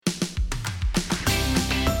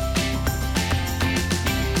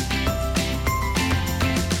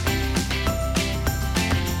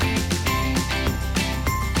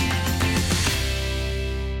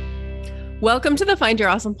Welcome to the Find Your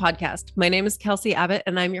Awesome podcast. My name is Kelsey Abbott,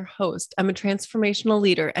 and I'm your host. I'm a transformational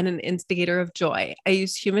leader and an instigator of joy. I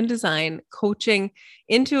use human design, coaching,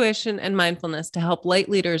 intuition, and mindfulness to help light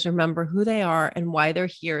leaders remember who they are and why they're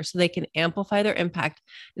here so they can amplify their impact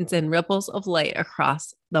and send ripples of light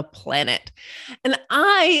across the planet. And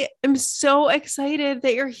I am so excited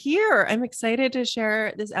that you're here. I'm excited to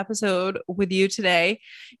share this episode with you today.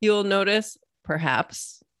 You'll notice,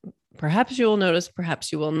 perhaps you will notice,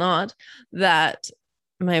 perhaps you will not, that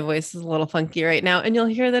my voice is a little funky right now. And you'll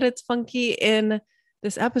hear that it's funky in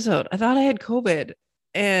this episode. I thought I had COVID,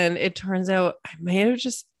 and it turns out I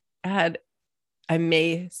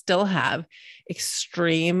may still have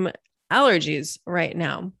extreme allergies right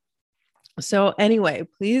now. So anyway,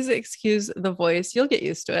 please excuse the voice. You'll get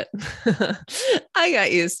used to it. I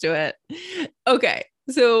got used to it. Okay.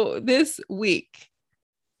 So this week,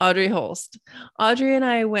 Audrey Holst. Audrey and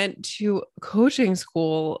I went to coaching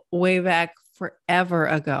school way back forever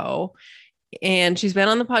ago, and she's been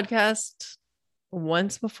on the podcast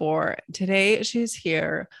once before. Today, she's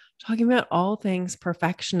here talking about all things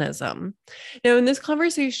perfectionism. Now, in this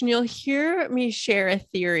conversation, you'll hear me share a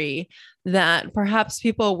theory that perhaps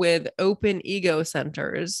people with open ego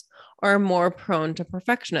centers are more prone to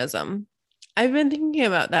perfectionism. I've been thinking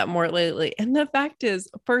about that more lately. And the fact is,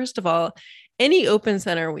 first of all, any open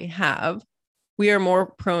center we have, we are more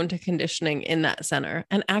prone to conditioning in that center.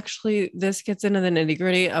 And actually, this gets into the nitty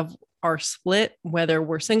gritty of our split, whether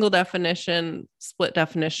we're single definition, split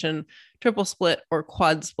definition, triple split, or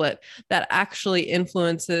quad split, that actually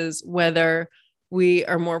influences whether we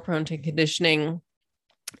are more prone to conditioning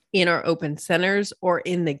in our open centers or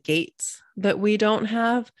in the gates that we don't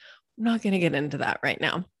have. I'm not going to get into that right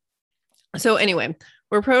now. So anyway,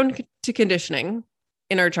 we're prone to conditioning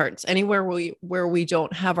in our charts, anywhere where we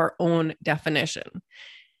don't have our own definition.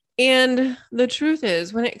 And the truth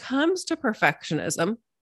is, when it comes to perfectionism,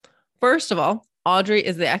 first of all, Audrey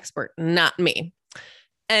is the expert, not me.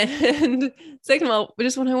 And second of all,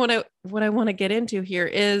 just what I want to get into here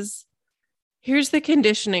is, here's the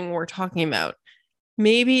conditioning we're talking about.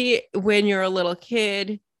 Maybe when you're a little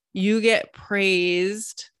kid, you get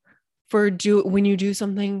praised for when you do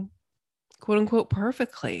something quote unquote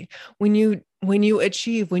perfectly, when you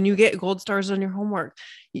achieve, when you get gold stars on your homework,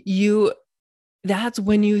 that's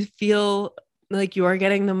when you feel like you are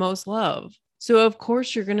getting the most love. So of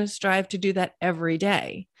course you're going to strive to do that every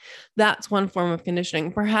day. That's one form of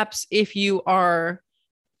conditioning. Perhaps if you are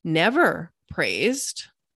never praised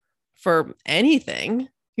for anything,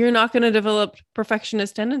 you're not going to develop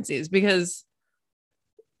perfectionist tendencies, because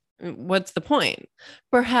what's the point?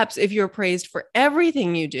 Perhaps if you're praised for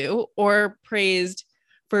everything you do, or praised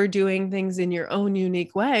for doing things in your own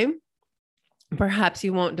unique way, perhaps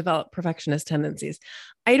you won't develop perfectionist tendencies.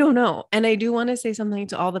 I don't know. And I do want to say something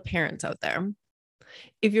to all the parents out there.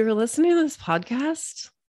 If you're listening to this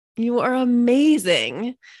podcast, you are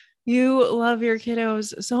amazing. You love your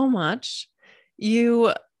kiddos so much.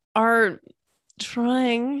 You are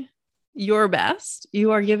trying your best.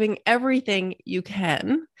 You are giving everything you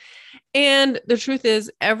can. And the truth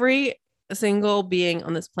is, every single being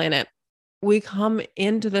on this planet, we come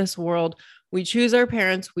into this world, we choose our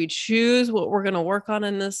parents, we choose what we're going to work on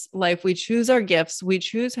in this life, we choose our gifts, we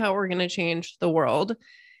choose how we're going to change the world.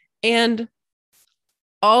 And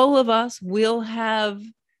all of us will have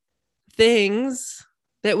things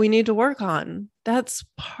that we need to work on. That's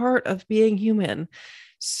part of being human.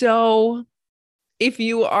 So if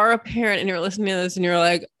you are a parent and you're listening to this and you're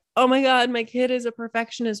like, oh my God, my kid is a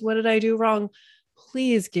perfectionist, what did I do wrong?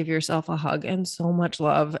 Please give yourself a hug and so much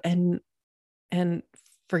love and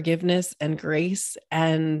forgiveness and grace,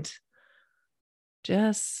 and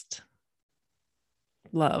just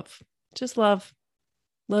love. Just love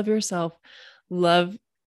yourself, love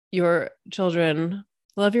your children,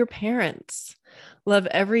 love your parents, love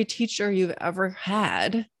every teacher you've ever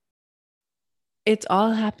had. It's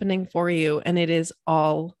all happening for you, and it is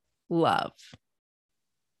all love.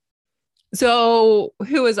 So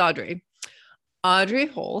who is Audrey? Audrey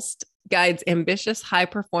Holst guides ambitious high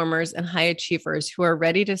performers and high achievers who are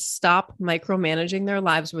ready to stop micromanaging their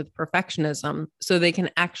lives with perfectionism so they can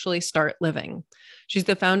actually start living. She's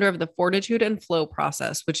the founder of the Fortitude and Flow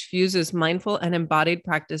process, which fuses mindful and embodied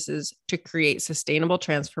practices to create sustainable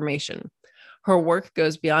transformation. Her work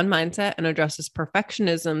goes beyond mindset and addresses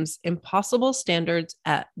perfectionism's impossible standards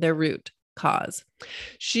at their root cause.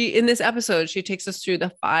 In this episode, she takes us through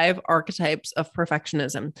the 5 archetypes of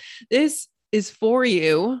perfectionism. This is for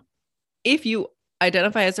you if you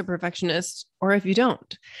identify as a perfectionist or if you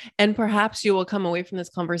don't. And perhaps you will come away from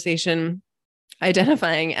this conversation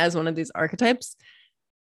identifying as one of these archetypes.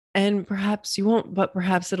 And perhaps you won't, but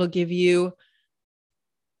perhaps it'll give you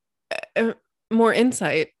more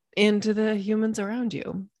insight into the humans around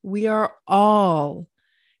you. We are all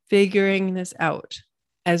figuring this out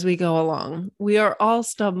as we go along. We are all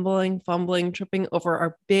stumbling, fumbling, tripping over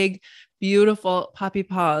our big, beautiful poppy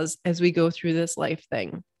paws as we go through this life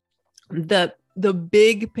thing. The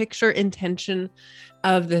big picture intention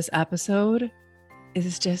of this episode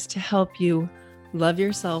is just to help you love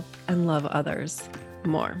yourself and love others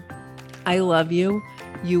more. I love you.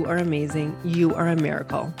 You are amazing. You are a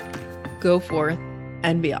miracle. Go forth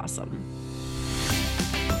and be awesome.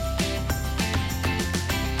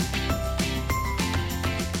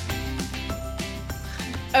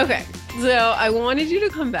 Okay, so I wanted you to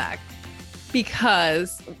come back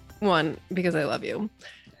because, one, because I love you,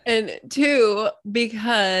 and two,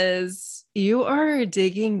 because you are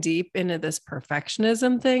digging deep into this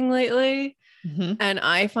perfectionism thing lately, and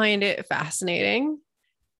I find it fascinating.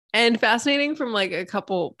 And fascinating from like a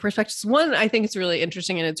couple perspectives. One, I think it's really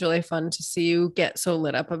interesting and it's really fun to see you get so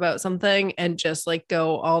lit up about something and just like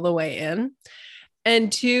go all the way in.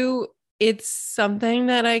 And two, it's something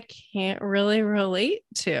that I can't really relate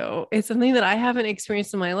to. It's something that I haven't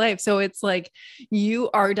experienced in my life. So it's like you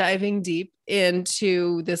are diving deep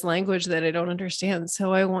into this language that I don't understand.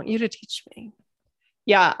 So I want you to teach me.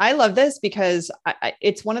 Yeah, I love this because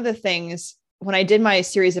it's one of the things when I did my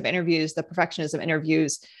series of interviews, the perfectionism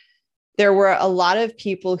interviews, there were a lot of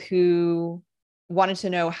people who wanted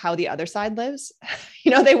to know how the other side lives.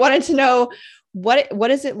 They wanted to know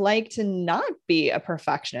what is it like to not be a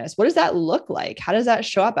perfectionist? What does that look like? How does that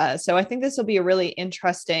show up as? So I think this will be a really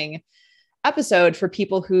interesting episode for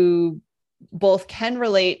people who both can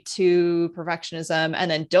relate to perfectionism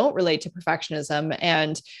and then don't relate to perfectionism.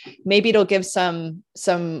 And maybe it'll give some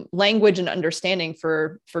language and understanding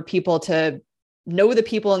for people to know the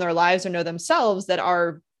people in their lives or know themselves that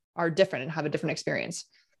are different and have a different experience.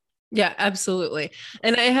 Yeah, absolutely.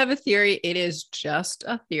 And I have a theory. It is just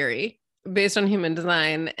a theory based on human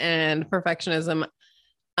design and perfectionism.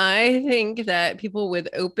 I think that people with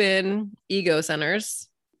open ego centers,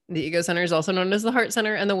 the ego center is also known as the heart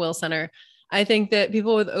center and the will center. I think that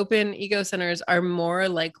people with open ego centers are more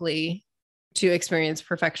likely to experience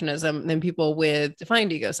perfectionism than people with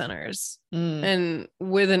defined ego centers. And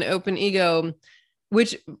with an open ego,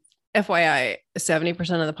 which FYI,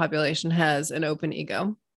 70% of the population has an open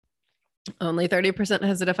ego. Only 30%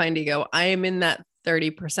 has a defined ego. I am in that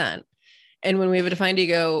 30%. And when we have a defined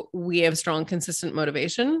ego, we have strong, consistent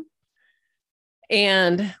motivation.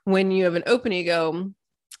 And when you have an open ego,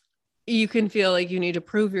 you can feel like you need to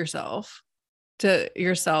prove yourself to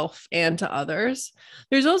yourself and to others.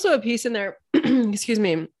 There's also a piece in there, excuse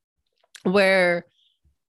me, where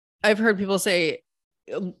I've heard people say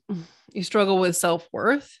you struggle with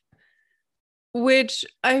self-worth, which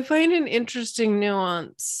I find an interesting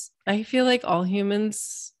nuance. I feel like all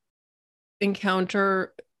humans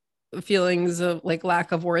encounter feelings of like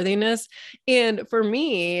lack of worthiness. And for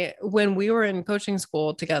me, when we were in coaching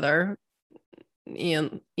school together,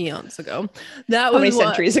 eons ago, that was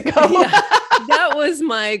centuries ago. Yeah, that was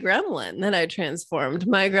my gremlin that I transformed.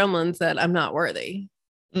 My gremlin said, I'm not worthy.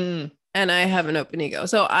 And I have an open ego.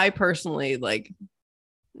 So I personally like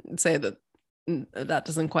say that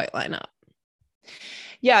doesn't quite line up.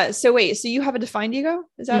 Yeah. So wait, so you have a defined ego?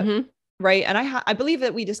 Is that right? And I believe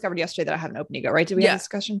that we discovered yesterday that I have an open ego, right? Did we have a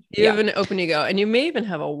discussion? You have an open ego, and you may even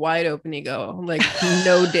have a wide open ego, like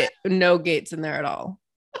no gates in there at all.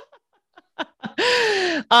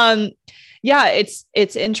 Yeah,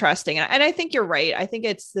 it's interesting. And I think you're right. I think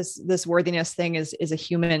it's this worthiness thing is a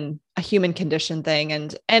human condition thing.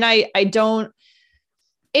 And I don't,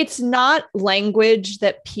 it's not language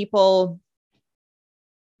that people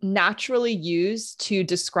naturally use to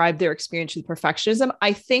describe their experience with perfectionism.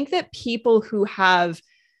 I think that people who have,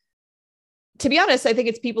 to be honest, I think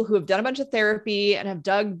it's people who have done a bunch of therapy and have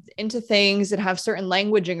dug into things and have certain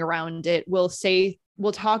languaging around it will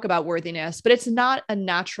talk about worthiness, but it's not a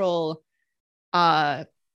natural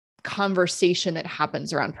conversation that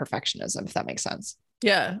happens around perfectionism, if that makes sense.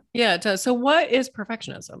 Yeah, it does. So what is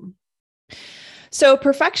perfectionism? So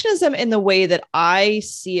perfectionism, in the way that I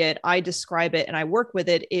see it, I describe it and I work with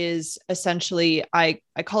it, is essentially, I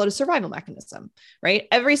call it a survival mechanism, right?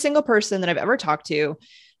 Every single person that I've ever talked to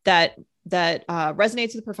that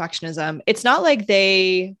resonates with perfectionism, it's not like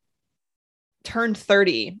they turned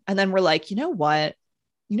 30 and then we're like, you know what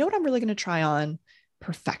I'm really going to try on?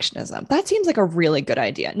 Perfectionism. That seems like a really good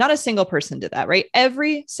idea. Not a single person did that, right?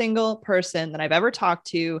 Every single person that I've ever talked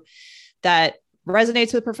to that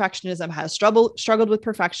resonates with perfectionism, has struggled with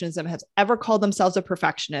perfectionism, has ever called themselves a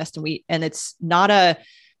perfectionist. And it's not a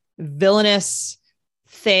villainous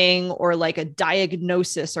thing or like a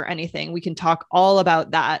diagnosis or anything. We can talk all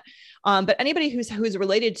about that. But anybody who's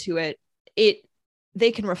related to it,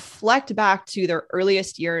 they can reflect back to their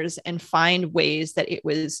earliest years and find ways that it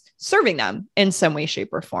was serving them in some way, shape,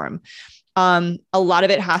 or form. A lot of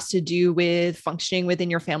it has to do with functioning within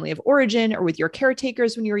your family of origin or with your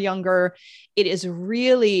caretakers when you were younger. It is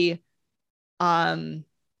really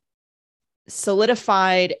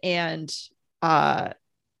solidified and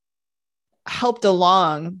helped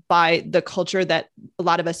along by the culture that a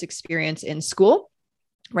lot of us experience in school,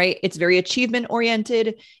 right? It's very achievement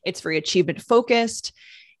oriented. It's very achievement focused.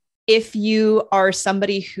 If you are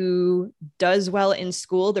somebody who does well in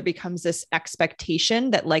school, there becomes this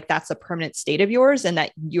expectation that like that's a permanent state of yours and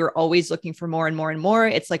that you're always looking for more and more and more.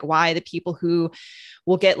 It's like why the people who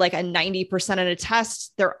will get like a 90% on a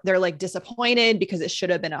test, they're like disappointed because it should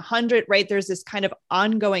have been 100, right? There's this kind of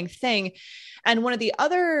ongoing thing. And one of the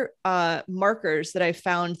other markers that I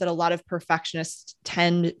found that a lot of perfectionists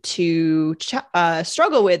tend to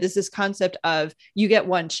struggle with is this concept of you get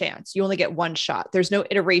one chance, you only get one shot. There's no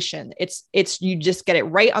iteration. It's you just get it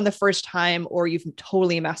right on the first time or you've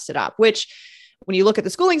totally messed it up, which when you look at the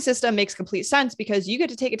schooling system makes complete sense because you get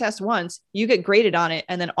to take a test once, you get graded on it,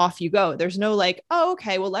 and then off you go. There's no like, oh,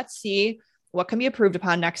 okay, well, let's see what can be approved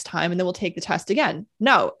upon next time, and then we'll take the test again.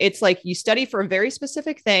 No, it's like you study for a very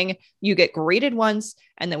specific thing, you get graded once,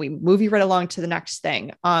 and then we move you right along to the next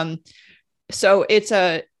thing. So it's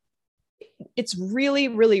really,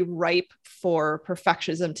 really ripe for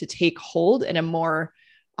perfectionism to take hold in a more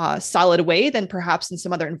solid way than perhaps in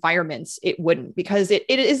some other environments it wouldn't, because it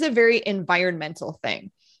is a very environmental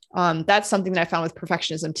thing. That's something that I found with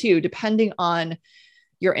perfectionism too, depending on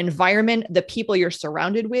your environment, the people you're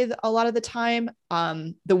surrounded with a lot of the time,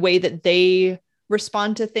 the way that they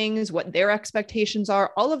respond to things, what their expectations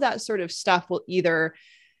are, all of that sort of stuff will either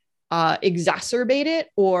exacerbate it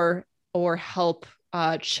or help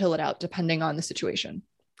chill it out depending on the situation.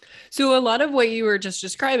 So a lot of what you were just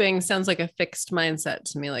describing sounds like a fixed mindset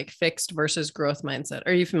to me, like fixed versus growth mindset.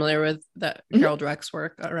 Are you familiar with that Carol Dweck's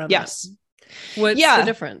work around yes. that? What's the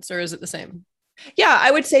difference, or is it the same? Yeah,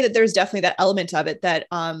 I would say that there's definitely that element of it that,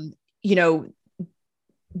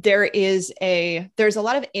 there's a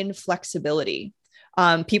lot of inflexibility.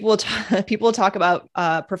 People will talk about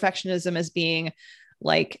perfectionism as being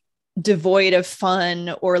like devoid of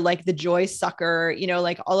fun or like the joy sucker,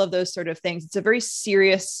 like all of those sort of things. It's a very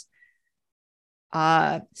serious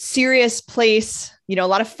place. A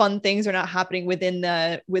lot of fun things are not happening within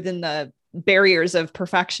the barriers of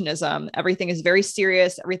perfectionism. Everything is very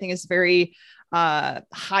serious. Everything is very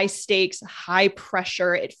high stakes, high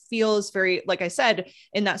pressure. It feels very, like I said,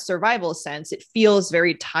 in that survival sense, it feels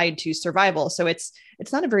very tied to survival. So it's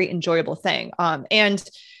not a very enjoyable thing. And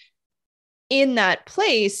in that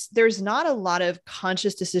place, there's not a lot of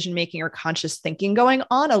conscious decision-making or conscious thinking going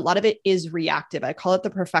on. A lot of it is reactive. I call it the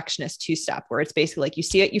perfectionist two-step, where it's basically like you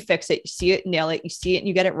see it, you fix it, you see it, nail it, you see it, and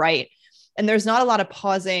you get it right. And there's not a lot of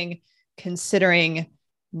pausing, considering,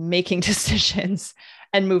 making decisions,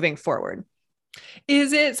 and moving forward.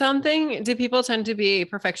 Is it something, do people tend to be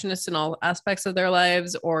perfectionists in all aspects of their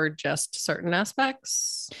lives or just certain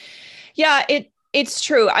aspects? Yeah, it's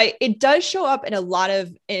true. It does show up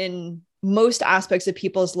in most aspects of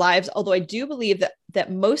people's lives, although I do believe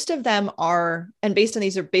that most of them are, and based on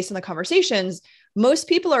the conversations, most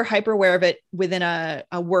people are hyper aware of it within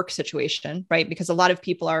a work situation, right? Because a lot of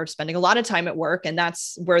people are spending a lot of time at work, and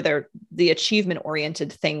that's where the achievement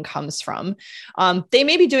oriented thing comes from. They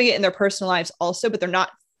may be doing it in their personal lives also, but they're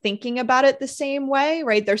not thinking about it the same way,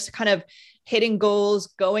 right? They're kind of hitting goals,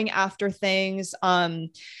 going after things.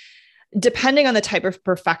 Depending on the type of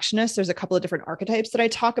perfectionist, there's a couple of different archetypes that I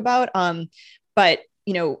talk about. But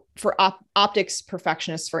for optics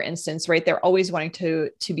perfectionists, for instance, right, they're always wanting to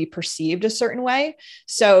be perceived a certain way.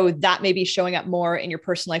 So that may be showing up more in your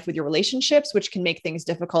personal life with your relationships, which can make things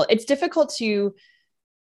difficult. It's difficult to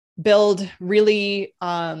build really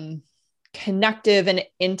connective and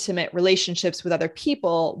intimate relationships with other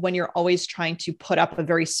people when you're always trying to put up a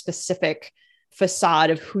very specific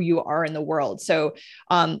facade of who you are in the world. So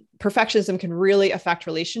perfectionism can really affect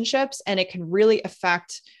relationships, and it can really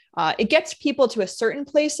affect, it gets people to a certain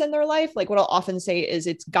place in their life. Like what I'll often say is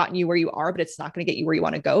it's gotten you where you are, but it's not going to get you where you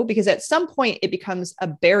want to go, because at some point it becomes a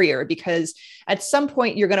barrier, because at some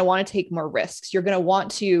point you're going to want to take more risks. You're going to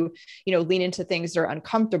want to, lean into things that are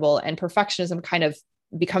uncomfortable, and perfectionism kind of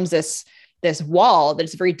becomes this wall that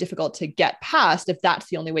is very difficult to get past if that's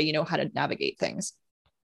the only way you know how to navigate things.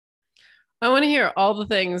 I want to hear all the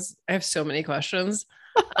things. I have so many questions.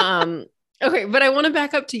 Okay, but I want to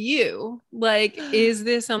back up to you. Like, is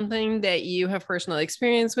this something that you have personal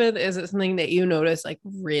experience with? Is it something that you notice like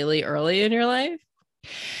really early in your life?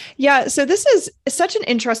 Yeah. So this is such an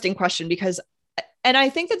interesting question because, and I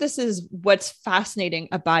think that this is what's fascinating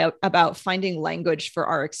about finding language for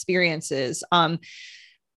our experiences.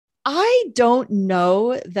 I don't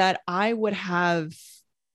know that I would have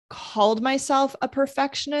called myself a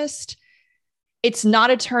perfectionist. It's not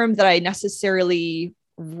a term that I necessarily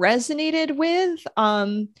resonated with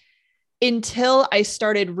until I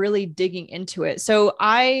started really digging into it. So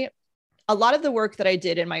a lot of the work that I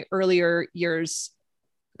did in my earlier years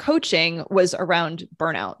coaching was around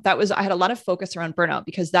burnout. I had a lot of focus around burnout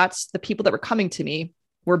because that's the people that were coming to me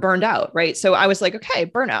were burned out. Right. So I was like, okay,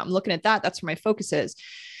 burnout, I'm looking at that. That's where my focus is.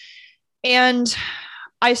 And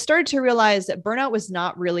I started to realize that burnout was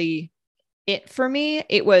not really it for me.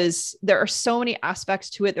 There are so many aspects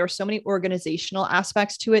to it. There are so many organizational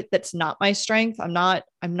aspects to it. That's not my strength. I'm not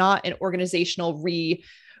an organizational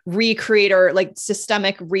recreator, like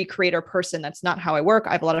systemic recreator person. That's not how I work.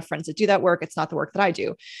 I have a lot of friends that do that work. It's not the work that I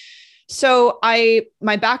do. So my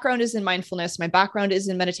background is in mindfulness. My background is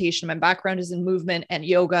in meditation. My background is in movement and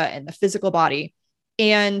yoga and the physical body.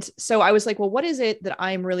 And so I was like, well, what is it that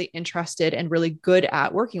I'm really interested and really good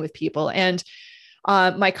at working with people? And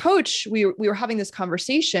my coach, we were having this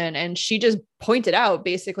conversation and she just pointed out,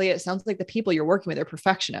 basically, it sounds like the people you're working with are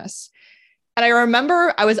perfectionists. And I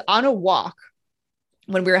remember I was on a walk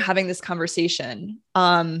when we were having this conversation.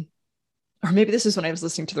 Or maybe this is when I was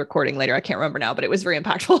listening to the recording later. I can't remember now, but it was very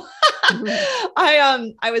impactful.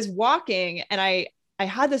 I was walking and I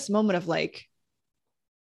had this moment of like,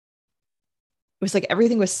 it was like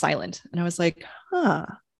everything was silent. And I was like,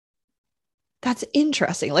 that's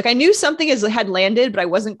interesting. Like I knew something had landed, but I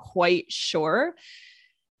wasn't quite sure.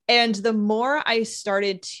 And the more I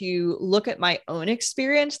started to look at my own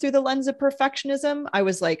experience through the lens of perfectionism, I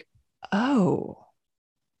was like, oh,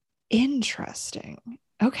 interesting.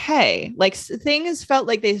 Okay. Like things felt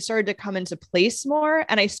like they started to come into place more.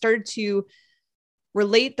 And I started to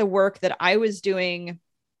relate the work that I was doing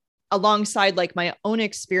alongside like my own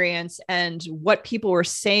experience and what people were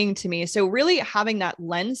saying to me. So really having that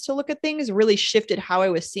lens to look at things really shifted how I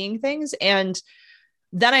was seeing things. And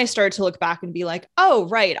then I started to look back and be like, oh,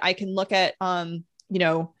 right. I can look at,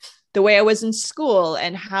 the way I was in school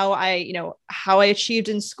and how I achieved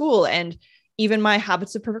in school and even my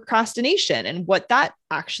habits of procrastination and what that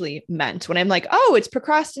actually meant when I'm like, oh, it's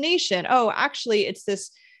procrastination. Oh, actually it's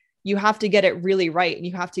this, you have to get it really right and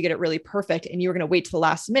you have to get it really perfect. And you're going to wait to the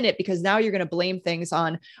last minute because now you're going to blame things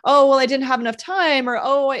on, oh, well, I didn't have enough time or,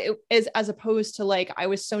 oh, it is, as opposed to like, I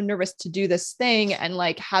was so nervous to do this thing and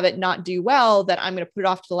like have it not do well that I'm going to put it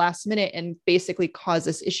off to the last minute and basically cause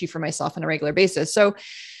this issue for myself on a regular basis. So,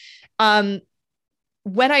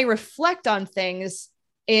 when I reflect on things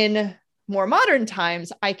in more modern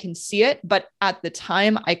times, I can see it, but at the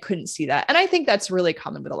time I couldn't see that. And I think that's really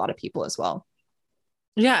common with a lot of people as well.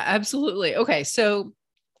 Yeah, absolutely. Okay. So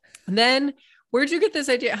then where'd you get this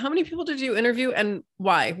idea? How many people did you interview and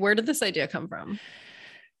why? Where did this idea come from?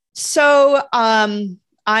 So,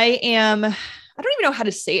 I don't even know how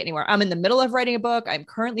to say it anymore. I'm in the middle of writing a book. I'm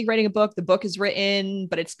currently writing a book. The book is written,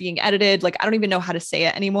 but it's being edited. Like, I don't even know how to say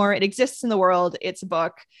it anymore. It exists in the world. It's a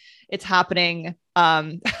book. It's happening.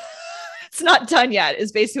 It's not done yet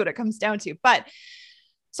is basically what it comes down to. But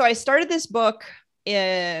so I started this book.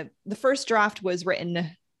 The first draft was written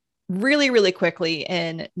really, really quickly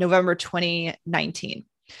in November 2019.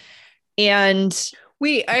 And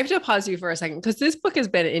I have to pause you for a second because this book has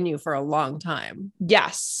been in you for a long time.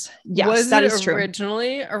 Yes, that is true.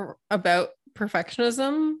 Originally about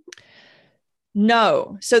perfectionism?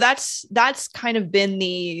 No. So that's kind of been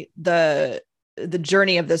the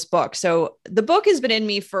journey of this book. So the book has been in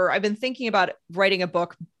me I've been thinking about writing a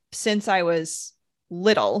book since I was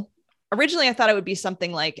little. Originally, I thought it would be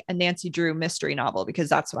something like a Nancy Drew mystery novel because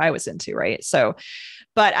that's what I was into. Right. So,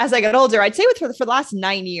 but as I got older, I'd say for the last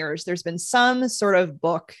 9 years, there's been some sort of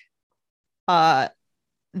book that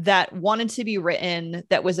wanted to be written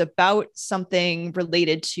that was about something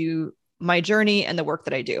related to my journey and the work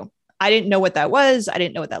that I do. I didn't know what that was. I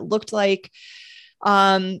didn't know what that looked like.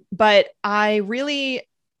 But I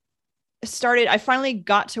finally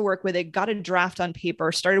got to work with it, got a draft on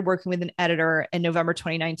paper, started working with an editor in November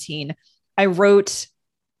 2019. I wrote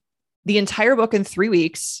the entire book in 3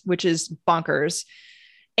 weeks, which is bonkers.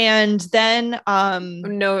 And then,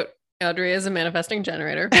 note, Audrey is a manifesting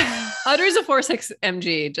generator. Audrey's a 4/6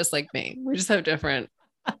 MG, just like me. We just have different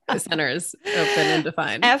centers open and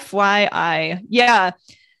defined. FYI. Yeah.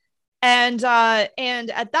 And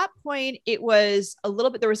at that point, it was a little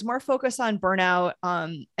bit, there was more focus on burnout,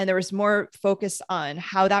 and there was more focus on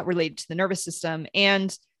how that related to the nervous system.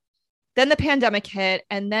 And then the pandemic hit.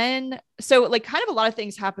 And then, so like kind of a lot of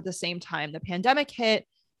things happened at the same time. The pandemic hit,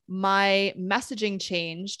 my messaging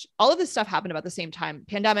changed. All of this stuff happened about the same time.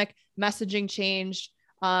 Pandemic, messaging changed,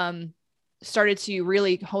 started to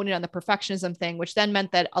really hone in on the perfectionism thing, which then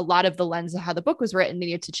meant that a lot of the lens of how the book was written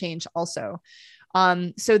needed to change also.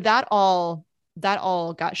 So that all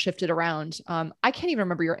got shifted around. I can't even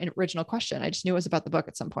remember your original question. I just knew it was about the book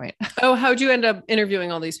at some point. Oh, how'd you end up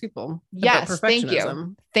interviewing all these people? Yes. About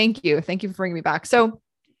perfectionism? Thank you. Thank you for bringing me back. So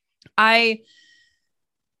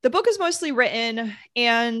the book is mostly written,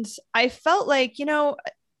 and I felt like,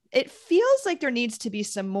 it feels like there needs to be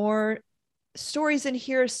some more stories in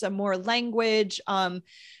here, some more language.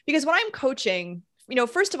 Because when I'm coaching,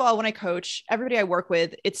 first of all, when I coach, everybody I work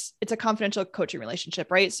with, it's a confidential coaching relationship,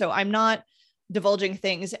 right? So I'm not divulging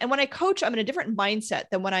things. And when I coach, I'm in a different mindset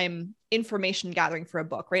than when I'm information gathering for a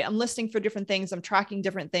book, right? I'm listening for different things. I'm tracking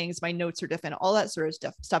different things. My notes are different. All that sort of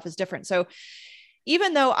stuff is different. So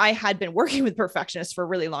even though I had been working with perfectionists for a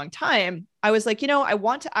really long time, I was like, I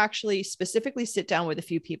want to actually specifically sit down with a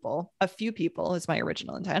few people is my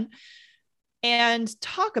original intent, and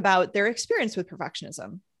talk about their experience with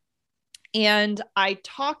perfectionism. And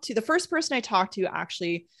the first person I talked to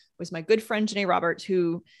actually was my good friend, Janae Roberts,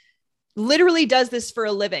 who literally does this for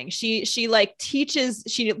a living. She teaches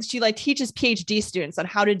PhD students on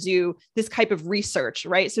how to do this type of research,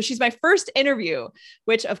 right? So she's my first interview,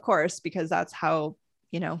 which of course, because that's how,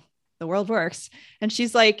 the world works. And she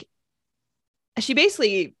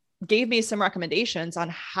basically gave me some recommendations on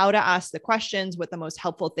how to ask the questions, what the most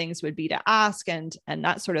helpful things would be to ask, and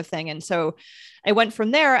that sort of thing. And so I went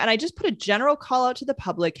from there, and I just put a general call out to the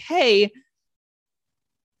public. Hey,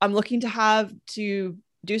 I'm looking to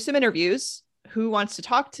do some interviews. Who wants to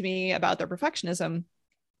talk to me about their perfectionism?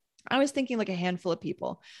 I was thinking like a handful of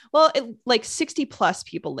people. Well, like 60 plus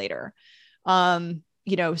people later, over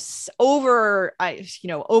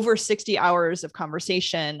 60 hours of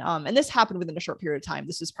conversation. And this happened within a short period of time.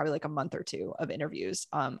 This was probably like a month or two of interviews.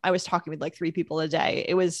 I was talking with like 3 people a day.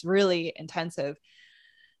 It was really intensive.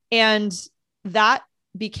 And that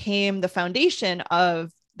became the foundation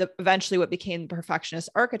of eventually what became the perfectionist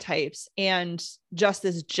archetypes, and just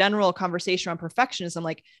this general conversation on perfectionism.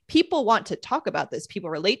 Like, people want to talk about this. People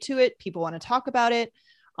relate to it. People want to talk about it.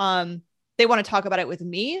 They want to talk about it with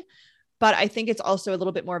me, but I think it's also a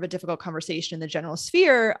little bit more of a difficult conversation in the general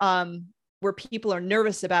sphere, where people are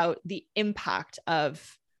nervous about the impact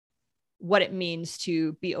of what it means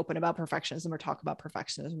to be open about perfectionism or talk about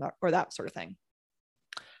perfectionism or that sort of thing.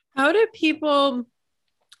 How do people...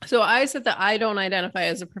 So I said that I don't identify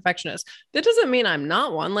as a perfectionist. That doesn't mean I'm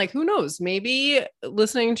not one. Like, who knows? Maybe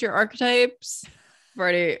listening to your archetypes, I've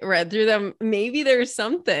already read through them. Maybe there's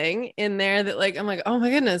something in there that like, I'm like, oh my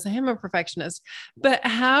goodness, I am a perfectionist. But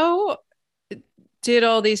how did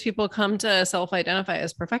all these people come to self-identify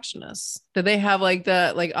as perfectionists? Did they have like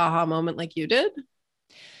the aha moment like you did?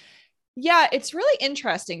 Yeah, it's really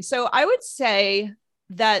interesting. So I would say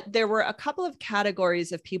that there were a couple of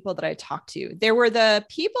categories of people that I talked to. There were the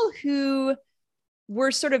people who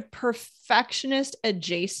were sort of perfectionist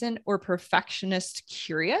adjacent or perfectionist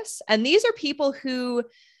curious. And these are people who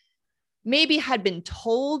maybe had been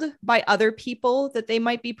told by other people that they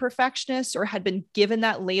might be perfectionists, or had been given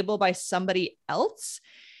that label by somebody else.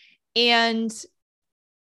 And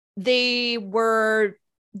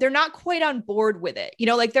they're not quite on board with it.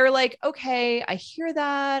 Like, they're like, okay, I hear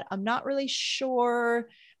that. I'm not really sure,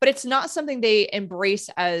 but it's not something they embrace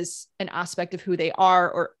as an aspect of who they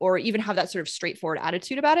are, or even have that sort of straightforward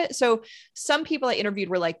attitude about it. So some people I interviewed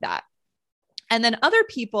were like that. And then other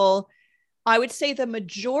people, I would say the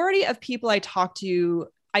majority of people I talked to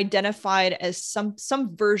identified as some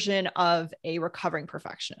version of a recovering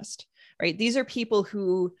perfectionist, right? These are people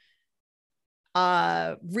who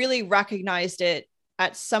really recognized it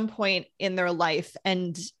at some point in their life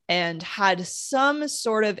and had some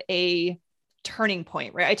sort of a turning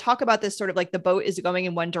point, right? I talk about this sort of like the boat is going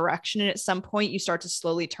in one direction, and at some point you start to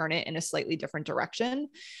slowly turn it in a slightly different direction.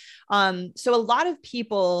 So a lot of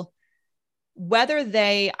people, whether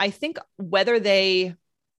they identified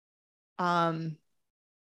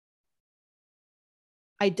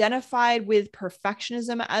with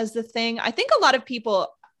perfectionism as the thing, I think a lot of people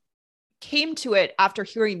came to it after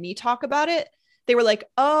hearing me talk about it. They were like,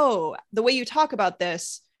 oh, the way you talk about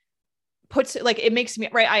this, puts it like, it makes me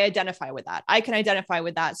right. I identify with that. I can identify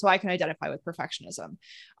with that. So I can identify with perfectionism.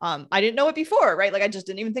 I didn't know it before, right? Like I just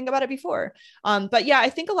didn't even think about it before. But yeah, I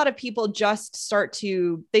think a lot of people just start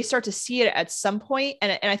to see it at some point.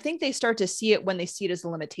 And I think they start to see it when they see it as a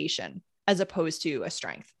limitation as opposed to a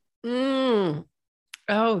strength. Oh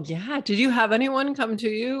yeah. Did you have anyone come to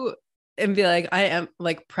you and be like, I am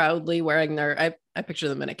like proudly wearing I picture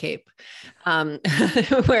them in a cape,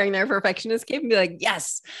 wearing their perfectionist cape and be like,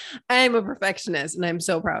 yes, I'm a perfectionist and I'm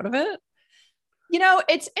so proud of it.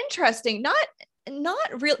 It's interesting. Not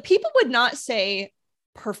real. People would not say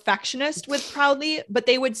perfectionist with proudly, but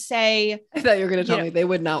they would say, I thought you were going to tell me they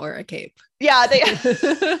would not wear a cape. Yeah.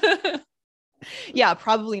 Yeah,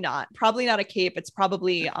 probably not a cape. It's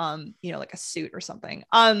probably, like a suit or something.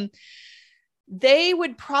 They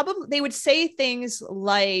would say things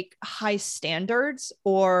like high standards,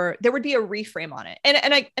 or there would be a reframe on it.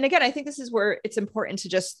 And again, I think this is where it's important to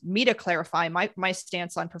just me to clarify my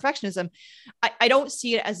stance on perfectionism. I don't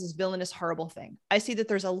see it as this villainous, horrible thing. I see that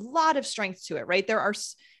there's a lot of strength to it, right? There are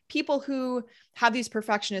people who have these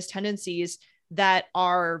perfectionist tendencies that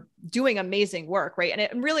are doing amazing work, right?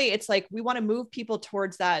 And really, it's like we want to move people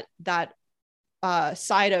towards that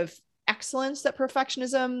side of excellence that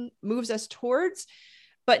perfectionism moves us towards,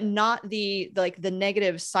 but not the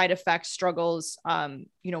negative side effects, struggles,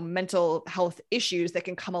 mental health issues that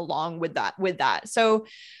can come along with that. So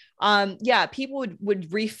people would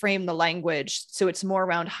reframe the language so it's more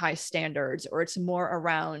around high standards, or it's more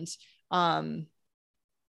around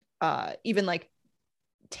even like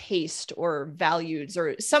taste or values,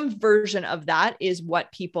 or some version of that is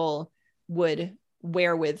what people would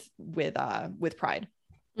wear with pride.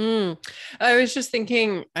 I was just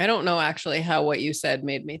thinking, I don't know actually how what you said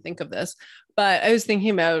made me think of this, but I was thinking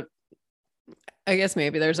about, I guess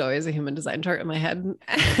maybe there's always a human design chart in my head.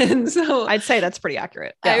 And so I'd say that's pretty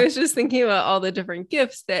accurate. Yeah. I was just thinking about all the different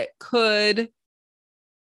gifts that could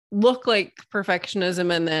look like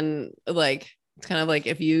perfectionism, and then like, it's kind of like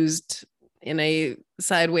if used in a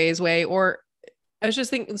sideways way, or I was just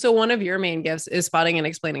thinking, so one of your main gifts is spotting and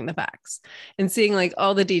explaining the facts and seeing like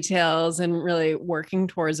all the details and really working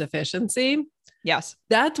towards efficiency. Yes.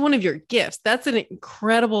 That's one of your gifts. That's an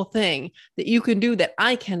incredible thing that you can do that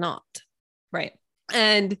I cannot. Right.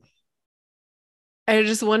 And I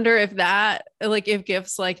just wonder if if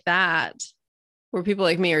gifts like that, where people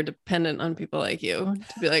like me are dependent on people like you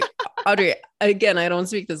to be like, Audrey, again, I don't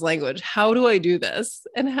speak this language. How do I do this?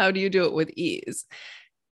 And how do you do it with ease?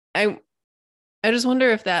 I just wonder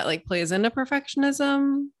if that like plays into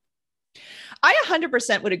perfectionism. I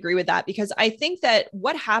 100% would agree with that, because I think that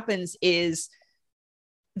what happens is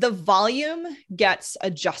the volume gets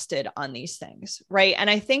adjusted on these things, right? And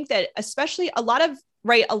I think that especially a lot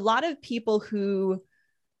of people who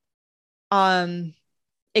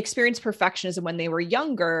experienced perfectionism when they were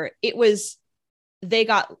younger, they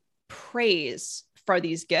got praise for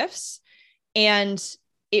these gifts, and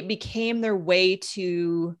it became their way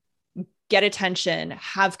to get attention,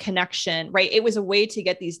 have connection, right? It was a way to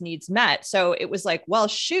get these needs met. So it was like, well,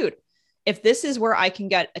 shoot, if this is where I can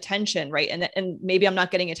get attention, right? And maybe I'm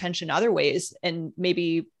not getting attention other ways. And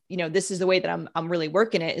maybe, this is the way that I'm really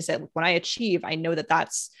working it, is that when I achieve, I know that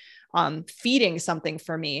that's feeding something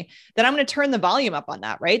for me, then I'm going to turn the volume up on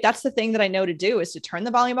that, right? That's the thing that I know to do, is to turn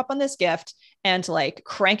the volume up on this gift and to like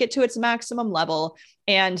crank it to its maximum level.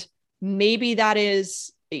 And maybe that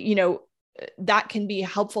is, that can be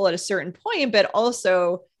helpful at a certain point, but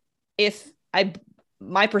also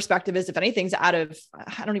my perspective is if anything's out of,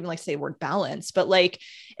 I don't even like to say the word balance, but like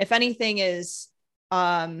if anything is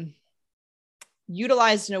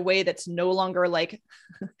utilized in a way that's no longer like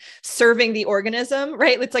serving the organism,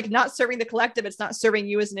 right? It's like not serving the collective. It's not serving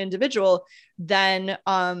you as an individual. Then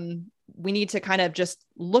we need to kind of just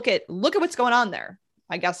look at what's going on there,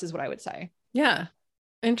 I guess is what I would say. Yeah.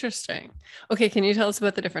 Interesting. Okay. Can you tell us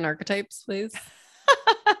about the different archetypes, please?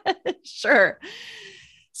 Sure.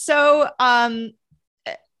 So,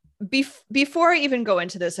 before I even go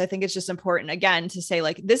into this, I think it's just important again to say,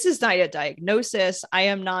 like, this is not a diagnosis. I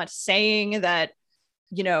am not saying that,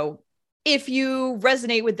 if you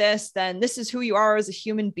resonate with this, then this is who you are as a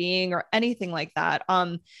human being or anything like that.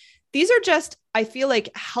 These are just, I feel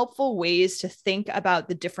like, helpful ways to think about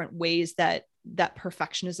the different ways that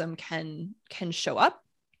perfectionism can show up.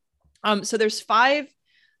 So there's five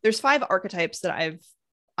archetypes that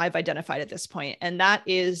I've identified at this point, and that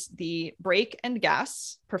is the brake and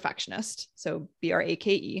gas perfectionist. So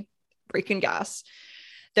BRAKE, brake and gas.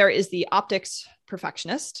 There is the optics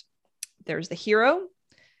perfectionist. There's the hero.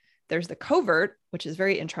 There's the covert, which is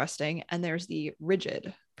very interesting. And there's the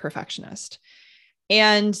rigid perfectionist.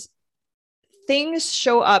 And things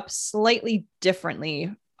show up slightly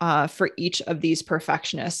differently for each of these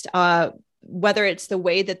perfectionists. Whether it's the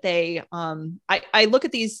way that they, I look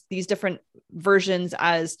at these different versions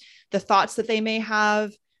as the thoughts that they may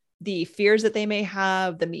have, the fears that they may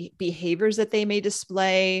have, the behaviors that they may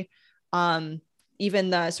display, even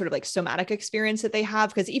the sort of like somatic experience that they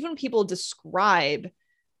have. Because even people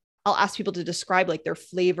I'll ask people to describe like their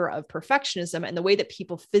flavor of perfectionism, and the way that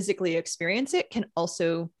people physically experience it can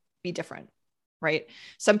also be different, right?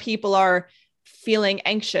 Some people are feeling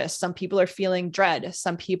anxious. Some people are feeling dread.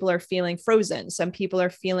 Some people are feeling frozen. Some people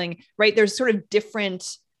are feeling, right? There's sort of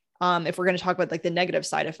different, if we're going to talk about like the negative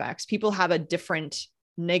side effects, people have a different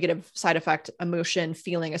negative side effect, emotion,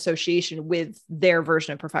 feeling, association with their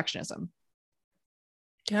version of perfectionism.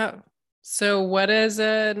 Yeah. So is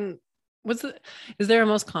there a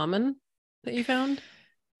most common that you found?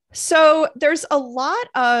 So there's a lot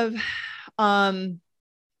of,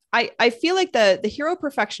 I feel like the hero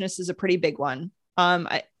perfectionist is a pretty big one.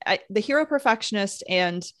 The hero perfectionist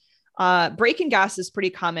and break and gas is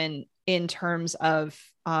pretty common in terms of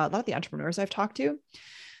a lot of the entrepreneurs I've talked to.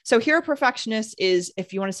 So hero perfectionist is,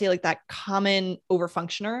 if you want to say like that common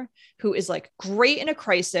overfunctioner who is like great in a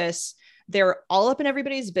crisis, they're all up in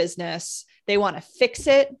everybody's business. They want to fix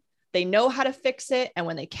it. They know how to fix it. And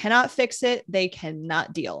when they cannot fix it, they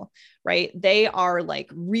cannot deal, right? They are like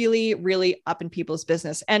really, really up in people's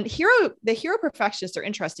business. And the hero perfectionists are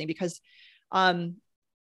interesting because,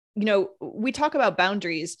 we talk about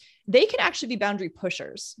boundaries. They can actually be boundary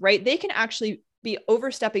pushers, right? They can actually be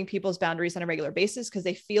overstepping people's boundaries on a regular basis because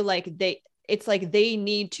they feel like it's like they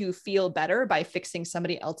need to feel better by fixing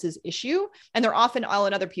somebody else's issue. And they're often all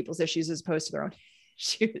in other people's issues as opposed to their own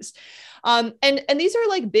issues. And these are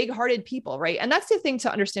like big-hearted people, right? And that's the thing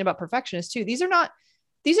to understand about perfectionists too. These are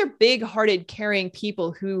big-hearted, caring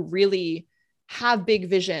people who really have big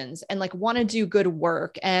visions and like want to do good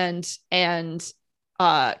work and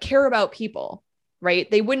care about people, right?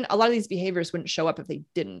 A lot of these behaviors wouldn't show up if they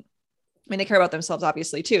didn't. I mean, they care about themselves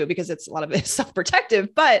obviously too, because it's a lot of it is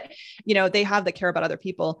self-protective, but they have the care about other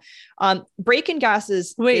people. Break and gas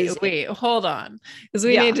wait, hold on. Because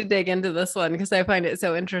we need to dig into this one because I find it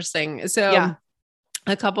so interesting. So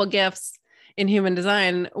a couple gifts in human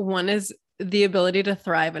design. One is the ability to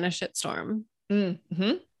thrive in a shitstorm.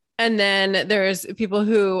 Mm-hmm. And then there's people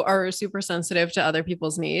who are super sensitive to other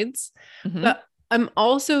people's needs. Mm-hmm. But I'm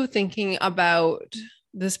also thinking about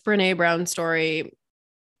this Brene Brown story.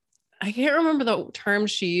 I can't remember the term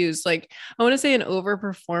she used. Like, I want to say an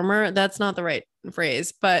overperformer. That's not the right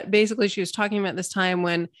phrase, but basically she was talking about this time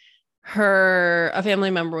when a family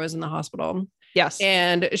member was in the hospital. Yes.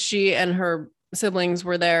 And she and her siblings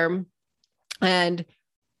were there. And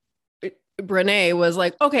Brene was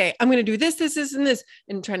like, okay, I'm going to do this, and this,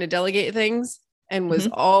 and trying to delegate things, and was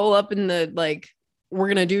all up in the, like,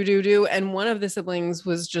 we're going to do. And one of the siblings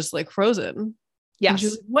was just like frozen. Yes. And she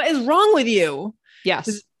was like, what is wrong with you?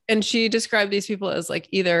 Yes. And she described these people as like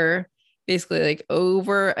either basically like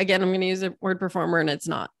over, again, I'm going to use the word performer, and it's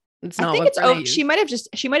not. I think it's she might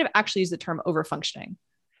have actually used the term over functioning.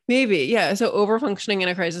 Maybe. Yeah. So over functioning in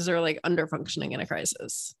a crisis, or like under functioning in a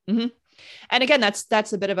crisis. Mm-hmm. And again,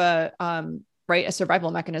 that's a bit of a, right, a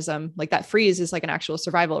survival mechanism. Like that freeze is like an actual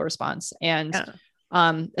survival response. And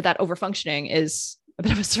that over functioning is a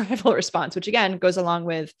bit of a survival response, which again goes along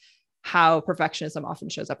with how perfectionism often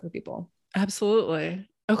shows up for people. Absolutely.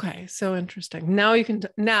 Okay. So interesting. Now you can,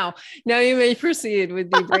 now you may proceed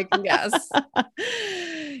with the break and gas.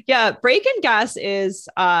 Yeah. Break and gas is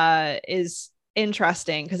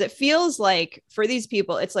interesting because it feels like for these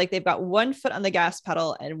people, it's like they've got one foot on the gas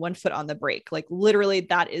pedal and one foot on the brake. Like literally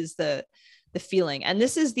that is the feeling. And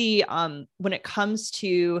this is the, when it comes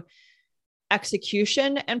to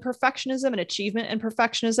execution and perfectionism and achievement and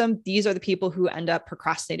perfectionism, these are the people who end up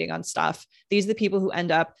procrastinating on stuff. These are the people who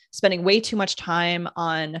end up spending way too much time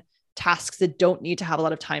on tasks that don't need to have a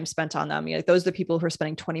lot of time spent on them. Those are the people who are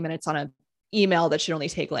spending 20 minutes on an email that should only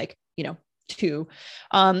take like, 2.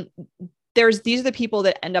 These are the people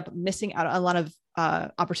that end up missing out on a lot of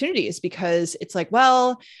opportunities because it's like,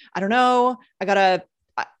 well, I don't know,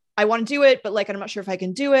 I want to do it, but like, I'm not sure if I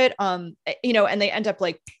can do it. And they end up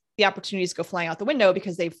like, the opportunities go flying out the window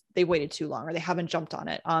because they've waited too long or they haven't jumped on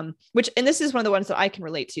it. And this is one of the ones that I can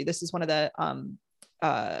relate to. This is one of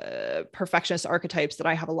the perfectionist archetypes that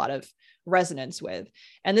I have a lot of resonance with.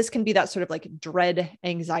 And this can be that sort of like dread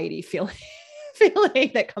anxiety feeling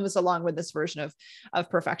that comes along with this version of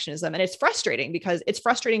perfectionism. And it's frustrating because it's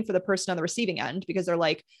frustrating for the person on the receiving end because they're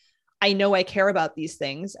like, I know I care about these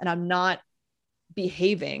things and I'm not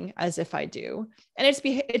behaving as if I do. And it's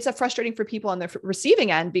frustrating for people on the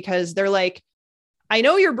receiving end because they're like, I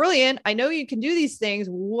know you're brilliant. I know you can do these things.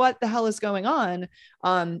 What the hell is going on?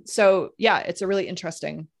 So yeah, it's a really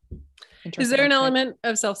interesting. Is there an archetype. element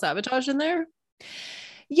of self-sabotage in there?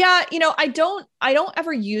 Yeah, I don't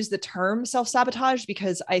ever use the term self-sabotage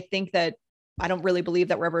because I think that I don't really believe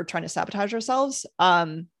that we're ever trying to sabotage ourselves.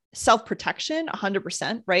 Self-protection,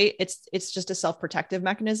 100%, right? It's just a self-protective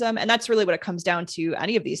mechanism. And that's really what it comes down to.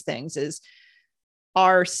 Any of these things is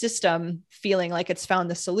our system feeling like it's found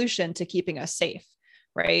the solution to keeping us safe,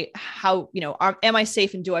 right? How, am I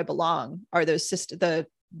safe and do I belong? Are those the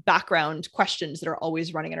background questions that are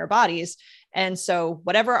always running in our bodies. And so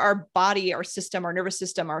whatever our body, our system, our nervous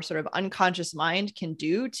system, our sort of unconscious mind can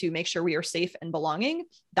do to make sure we are safe and belonging,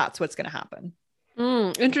 that's what's going to happen.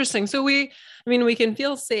 Interesting. So we can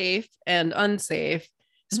feel safe and unsafe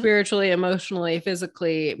spiritually, emotionally,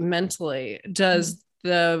 physically, mentally. Does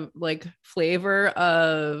the like flavor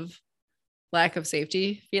of lack of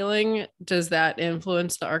safety feeling, does that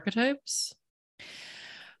influence the archetypes?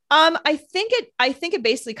 I think it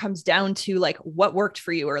basically comes down to like what worked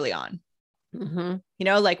for you early on.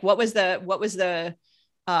 Like what was the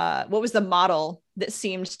model that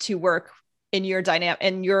seemed to work in your dynamic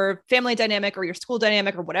and your family dynamic or your school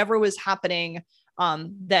dynamic or whatever was happening,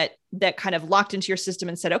 that kind of locked into your system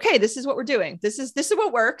and said, okay, this is what we're doing. This is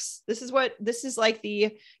what works. This is like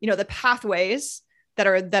the, the pathways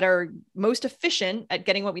that are most efficient at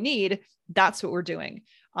getting what we need. That's what we're doing.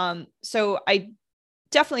 So I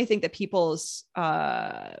definitely think that people's,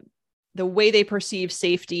 the way they perceive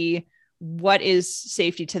safety, what is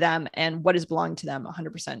safety to them and what is belonging to them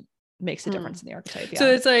 100% makes a difference in the archetype. Yeah.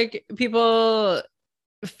 So it's like people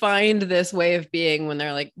find this way of being when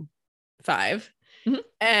they're like 5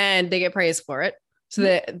 and they get praised for it.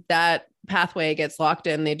 So that pathway gets locked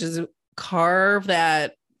in. They just carve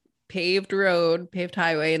that paved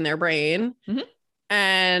highway in their brain.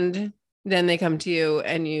 And then they come to you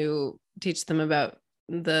and you teach them about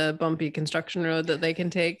the bumpy construction road that they can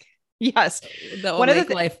take. Yes. That will make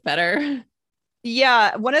life better.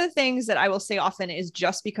 Yeah. One of the things that I will say often is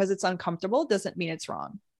just because it's uncomfortable doesn't mean it's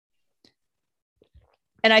wrong.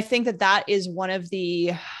 And I think that is one of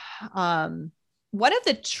the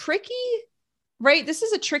tricky, right? This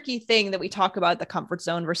is a tricky thing that we talk about, the comfort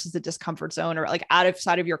zone versus the discomfort zone, or like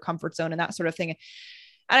outside of your comfort zone and that sort of thing. And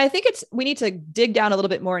I think we need to dig down a little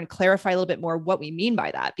bit more and clarify a little bit more what we mean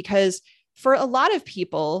by that, because for a lot of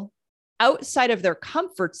people, outside of their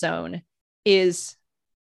comfort zone is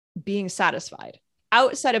being satisfied.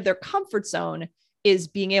 Outside of their comfort zone is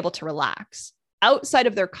being able to relax. Outside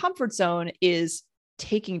of their comfort zone is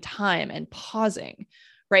taking time and pausing,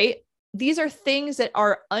 right? These are things that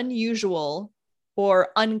are unusual or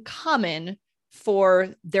uncommon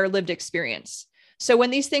for their lived experience. So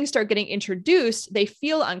when these things start getting introduced, they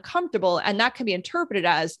feel uncomfortable, and that can be interpreted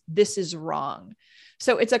as this is wrong.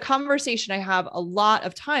 So it's a conversation I have a lot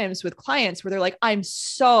of times with clients where they're like, I'm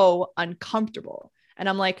so uncomfortable. And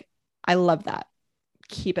I'm like, I love that.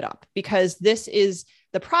 Keep it up, because this is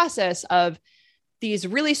the process of these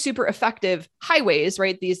really super effective highways,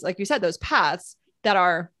 right? These, like you said, those paths that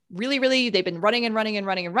are really, really, they've been running and running and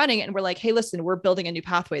running and running. And we're like, hey, listen, we're building a new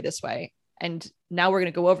pathway this way. And now we're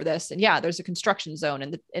going to go over this. And yeah, there's a construction zone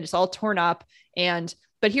and it's all torn up.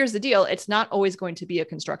 But here's the deal. It's not always going to be a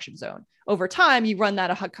construction zone. Over time, you run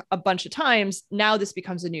that a bunch of times. Now this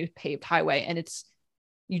becomes a new paved highway, and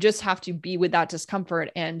you just have to be with that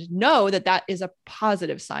discomfort and know that that is a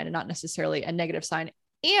positive sign and not necessarily a negative sign.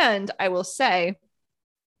 And I will say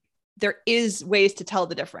there is ways to tell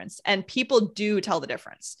the difference, and people do tell the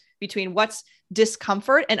difference between what's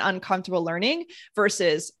discomfort and uncomfortable learning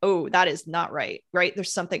versus, oh, that is not right, right?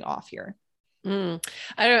 There's something off here. I don't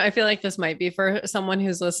know. I feel like this might be for someone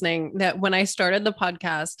who's listening, that when I started the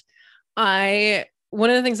podcast, one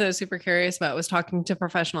of the things I was super curious about was talking to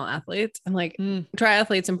professional athletes and like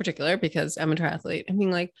triathletes in particular, because I'm a triathlete, and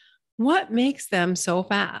being like, what makes them so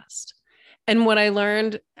fast? And what I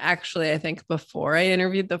learned, actually, I think before I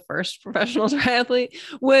interviewed the first professional triathlete,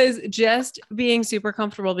 was just being super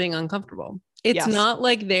comfortable being uncomfortable. It's not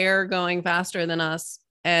like they're going faster than us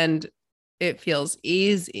and it feels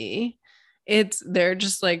easy. They're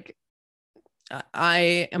just like,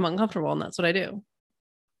 I am uncomfortable and that's what I do.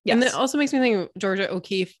 Yes. And that also makes me think Georgia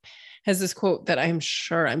O'Keeffe has this quote that I'm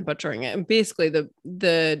sure I'm butchering it. And basically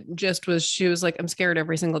the gist was, she was like, I'm scared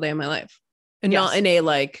every single day of my life. And not in a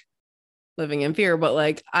like living in fear, but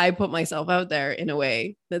like I put myself out there in a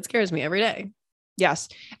way that scares me every day. Yes.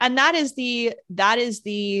 And that is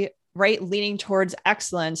the right, leaning towards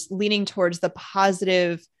excellence, leaning towards the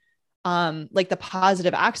positive, like the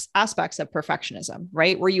positive aspects of perfectionism,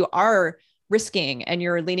 right? Where you are risking and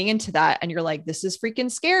you're leaning into that and you're like, this is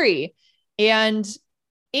freaking scary. And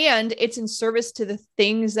it's in service to the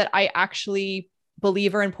things that I actually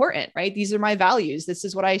believe are important, right? These are my values. This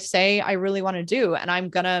is what I say I really want to do. And I'm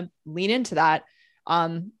going to lean into that,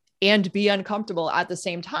 and be uncomfortable at the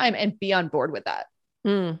same time and be on board with that.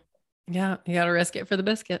 Yeah. You got to risk it for the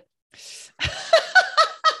biscuit.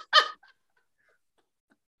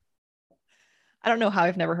 I don't know how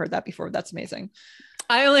I've never heard that before. That's amazing.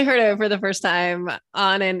 I only heard it for the first time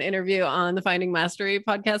on an interview on the Finding Mastery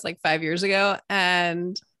podcast like 5 years ago.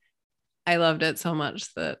 And I loved it so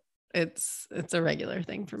much that it's a regular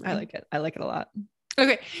thing for me. I like it. I like it a lot.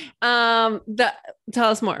 Okay. Tell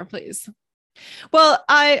us more, please. Well,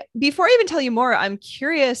 before I even tell you more, I'm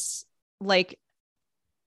curious, like,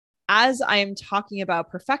 as I'm talking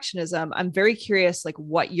about perfectionism, I'm very curious, like,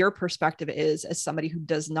 what your perspective is as somebody who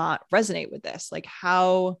does not resonate with this. Like,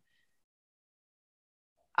 how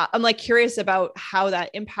I'm like curious about how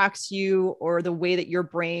that impacts you, or the way that your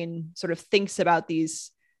brain sort of thinks about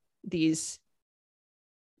these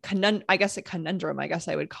I guess a conundrum, I guess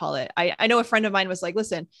I would call it. I know a friend of mine was like,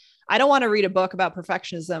 listen, I don't want to read a book about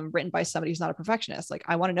perfectionism written by somebody who's not a perfectionist. Like,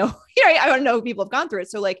 I want to know, I want to know people have gone through it.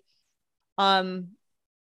 So like,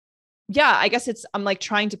 yeah, I guess I'm like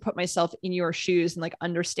trying to put myself in your shoes and like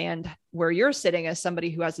understand where you're sitting as somebody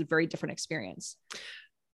who has a very different experience.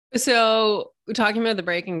 So talking about the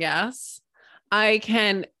breaking gas, I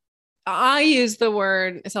use the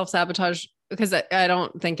word self-sabotage because I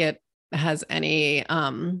don't think it has any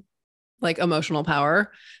like emotional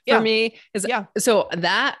power for me. So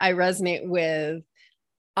that I resonate with.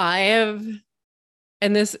 And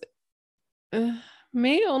this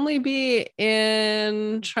may only be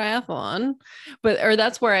in triathlon, or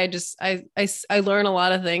that's where I learn a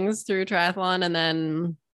lot of things through triathlon, and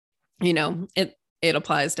then it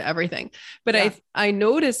applies to everything. But I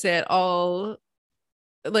notice it all,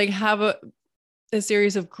 like, have a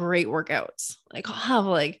series of great workouts. Like, I'll have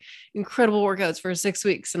like incredible workouts for 6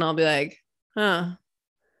 weeks, and I'll be like,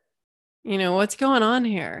 what's going on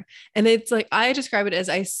here? And it's like, I describe it as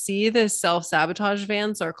I see this self-sabotage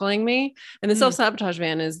van circling me. And the self-sabotage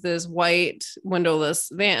van is this white windowless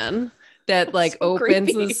van that like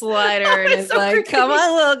opens the slider and is so like, creepy. Come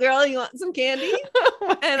on, little girl, you want some candy?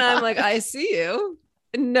 And I'm like, I see you.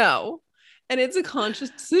 No. And it's a conscious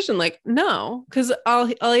decision. Like, no, because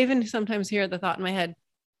I'll even sometimes hear the thought in my head,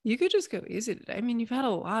 you could just go easy today. I mean, you've had a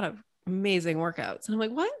lot of amazing workouts. And I'm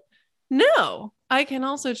like, what? No, I can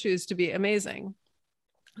also choose to be amazing.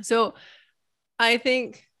 So I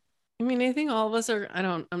think all of us are,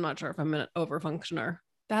 I'm not sure if I'm an overfunctioner.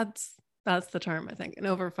 That's the term, I think, an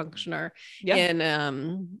overfunctioner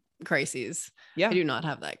in crises. Yeah. I do not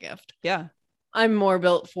have that gift. Yeah. I'm more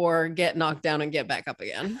built for get knocked down and get back up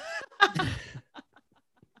again.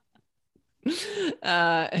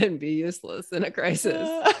 And be useless in a crisis.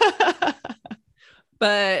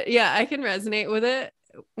 But yeah, I can resonate with it,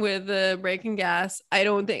 with the breaking gas. I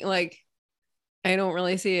don't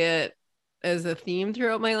really see it as a theme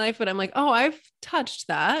throughout my life, but I'm like, oh, I've touched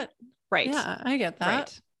that. Right. Yeah, I get that.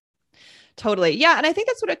 Right. Totally. Yeah. And I think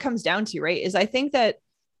that's what it comes down to, right? Is I think that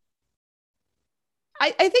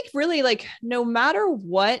I think really, like, no matter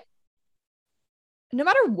what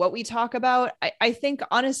we talk about, I think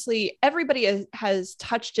honestly, everybody has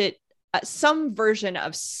touched it, some version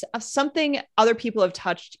of something other people have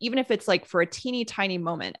touched, even if it's like for a teeny tiny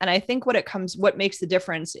moment. And I think what makes the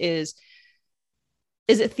difference is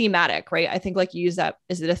it thematic, right? I think, like, you use that,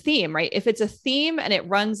 is it a theme, right? If it's a theme and it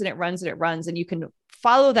runs and it runs and it runs, and you can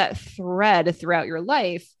follow that thread throughout your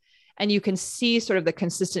life, and you can see sort of the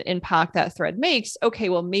consistent impact that thread makes, okay,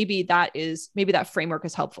 well, maybe that framework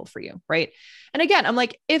is helpful for you, right? And again, I'm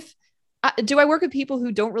like, do I work with people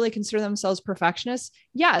who don't really consider themselves perfectionists?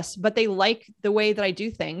 Yes, but they like the way that I do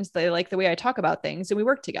things. They like the way I talk about things, and we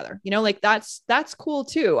work together. Like, that's cool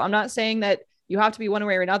too. I'm not saying that you have to be one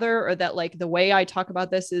way or another, or that like the way I talk about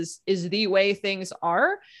this is the way things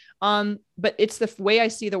are. But it's the way I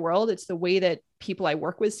see the world. It's the way that people I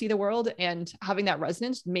work with see the world, and having that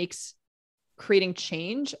resonance makes creating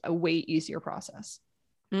change a way easier process.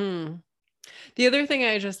 The other thing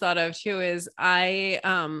I just thought of too is I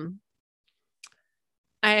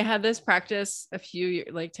had this practice a few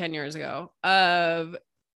years, like 10 years ago, of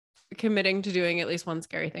committing to doing at least one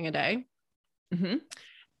scary thing a day. Mm-hmm.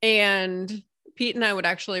 And Pete and I would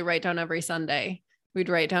actually write down every Sunday. We'd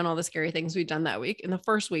write down all the scary things we'd done that week. In the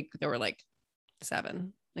first week, there were like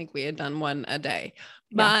 7. Like, we had done one a day.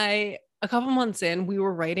 Yeah. By a couple months in, we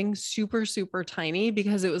were writing super, super tiny,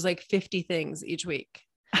 because it was like 50 things each week.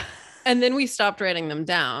 And then we stopped writing them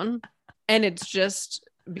down, and it's just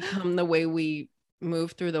become the way we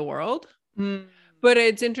move through the world. But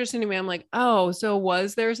it's interesting to me. I'm like, oh, so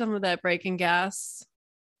was there some of that breaking gas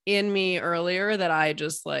in me earlier that I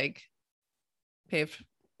just like paved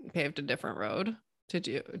a different road to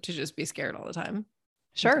just be scared all the time?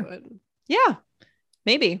 Sure. Yeah,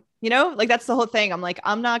 maybe, like that's the whole thing. I'm like,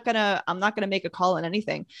 I'm not gonna make a call on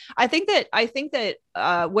anything. I think that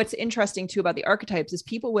what's interesting too about the archetypes is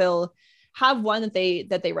people will have one that they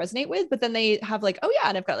resonate with, but then they have like, oh yeah,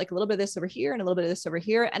 and I've got like a little bit of this over here and a little bit of this over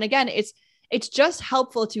here. And again, it's just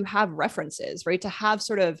helpful to have references, right? To have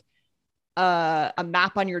sort of a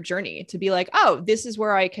map on your journey, to be like, oh, this is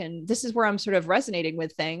where I'm sort of resonating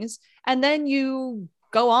with things. And then you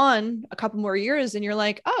go on a couple more years and you're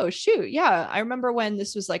like, oh shoot, yeah, I remember when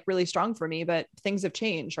this was like really strong for me, but things have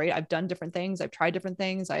changed, right? I've done different things, I've tried different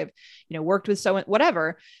things, I've worked with someone,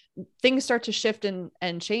 whatever. Things start to shift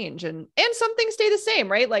and change, and some things stay the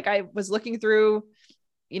same, right? Like I was looking through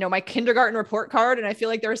my kindergarten report card, and I feel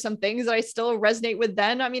like there are some things that I still resonate with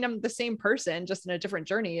then. I mean, I'm the same person, just in a different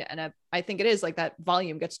journey. And I think it is like that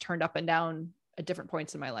volume gets turned up and down at different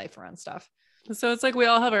points in my life around stuff. So it's like we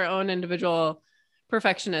all have our own individual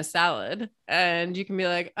perfectionist salad, and you can be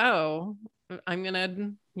like, oh, I'm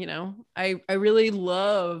gonna, I really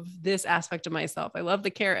love this aspect of myself. I love the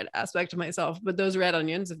carrot aspect of myself, but those red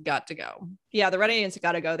onions have got to go. Yeah, the red onions have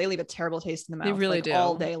got to go. They leave a terrible taste in the mouth. They really do,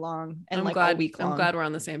 all day long, and all week long. I'm glad we're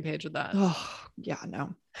on the same page with that. Oh yeah,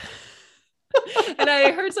 no. And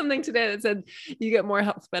I heard something today that said you get more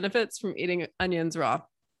health benefits from eating onions raw,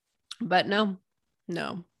 but no.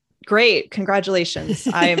 Great, congratulations.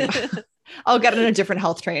 I'll get on a different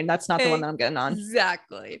health train. That's not the one that I'm getting on.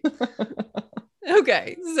 Exactly.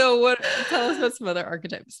 Okay. So tell us about some other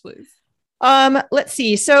archetypes, please. Let's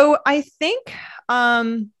see. So I think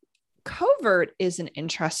covert is an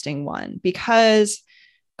interesting one, because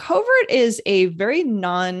covert is a very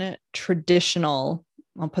non-traditional,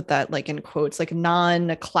 I'll put that like in quotes, like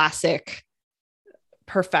non-classic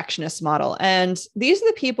perfectionist model. And these are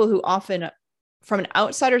the people who often, from an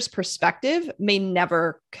outsider's perspective, may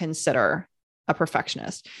never consider a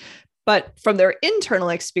perfectionist, but from their internal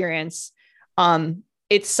experience,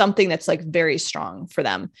 it's something that's like very strong for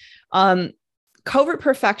them. Covert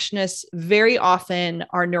perfectionists very often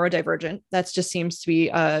are neurodivergent. That just seems to be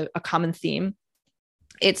a common theme.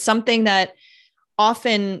 It's something that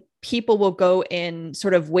often people will go in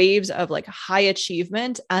sort of waves of like high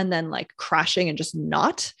achievement and then like crashing and just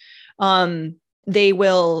not. They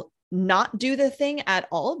will not do the thing at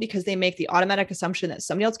all because they make the automatic assumption that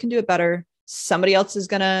somebody else can do it better. Somebody else is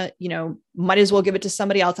gonna, might as well give it to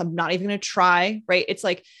somebody else. I'm not even gonna try, right? It's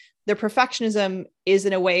like their perfectionism is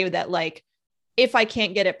in a way that like, if I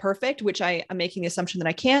can't get it perfect, which I am making the assumption that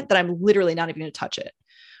I can't, that I'm literally not even gonna touch it,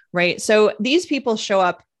 right? So these people show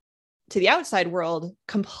up to the outside world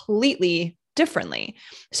completely differently.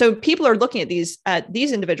 So people are looking at these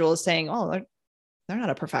individuals saying, oh, they're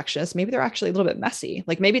not a perfectionist. Maybe they're actually a little bit messy.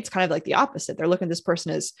 Like maybe it's kind of like the opposite. They're looking at this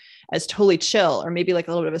person as totally chill, or maybe like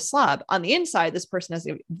a little bit of a slob. On the inside, this person has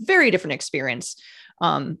a very different experience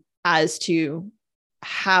as to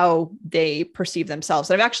how they perceive themselves.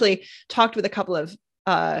 And I've actually talked with a couple of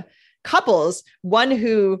couples, one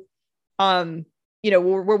who,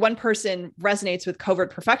 where one person resonates with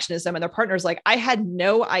covert perfectionism and their partner's like, I had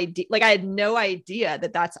no idea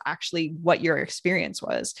that that's actually what your experience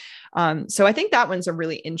was. So I think that one's a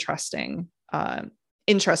really interesting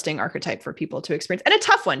archetype for people to experience, and a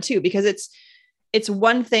tough one too, because it's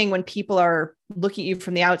one thing when people are looking at you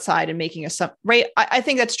from the outside and making right. I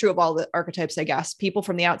think that's true of all the archetypes, I guess. People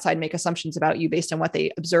from the outside make assumptions about you based on what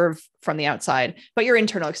they observe from the outside, but your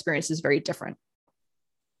internal experience is very different.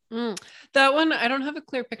 That one, I don't have a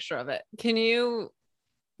clear picture of it. Can you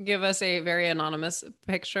give us a very anonymous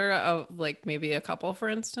picture of like maybe a couple, for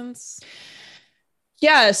instance?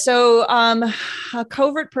 Yeah. So a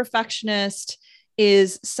covert perfectionist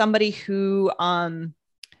is somebody who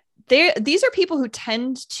these are people who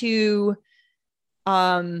tend to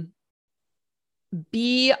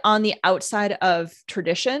be on the outside of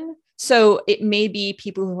tradition. So it may be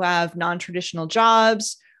people who have non-traditional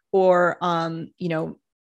jobs or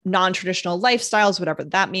non-traditional lifestyles, whatever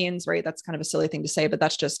that means, right? That's kind of a silly thing to say, but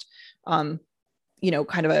that's just, kind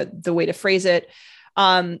of the way to phrase it.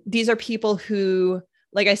 These are people who,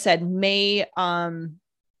 like I said, may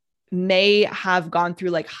have gone through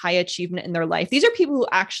like high achievement in their life. These are people who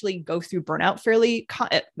actually go through burnout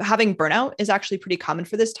having burnout is actually pretty common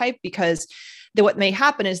for this type, because what may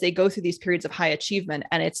happen is they go through these periods of high achievement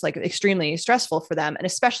and it's like extremely stressful for them. And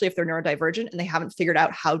especially if they're neurodivergent and they haven't figured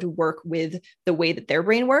out how to work with the way that their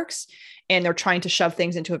brain works, and they're trying to shove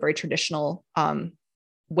things into a very traditional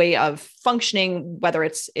way of functioning, whether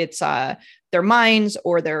it's their minds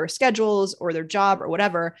or their schedules or their job or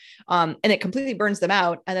whatever. And it completely burns them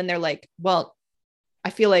out. And then they're like, well, I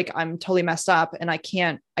feel like I'm totally messed up and I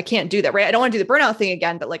can't do that. Right. I don't want to do the burnout thing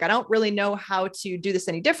again, but like, I don't really know how to do this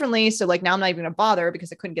any differently. So like, now I'm not even gonna bother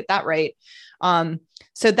because I couldn't get that right.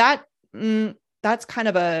 So that's kind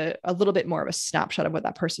of a little bit more of a snapshot of what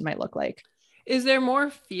that person might look like. Is there more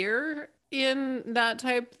fear in that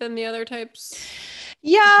type than the other types?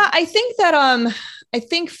 Yeah, I think that, I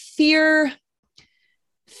think fear,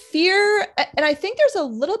 and I think there's a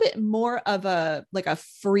little bit more of a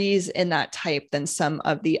freeze in that type than some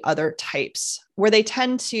of the other types, where they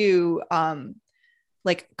tend to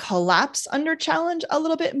like collapse under challenge a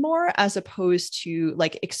little bit more, as opposed to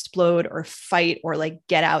like explode or fight or like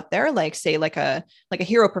get out there, like say like a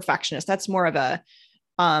hero perfectionist. That's more of a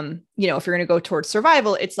if you're going to go towards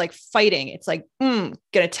survival, it's like fighting. It's like,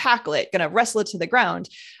 gonna tackle it, gonna wrestle it to the ground.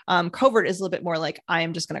 Covert is a little bit more like, I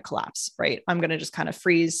am just going to collapse, right? I'm going to just kind of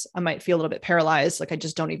freeze. I might feel a little bit paralyzed. Like I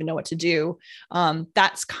just don't even know what to do.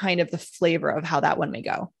 That's kind of the flavor of how that one may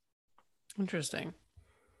go. Interesting.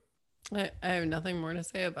 I have nothing more to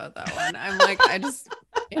say about that one. I'm like,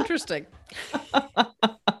 interesting.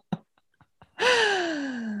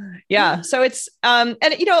 Yeah. So it's, and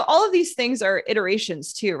all of these things are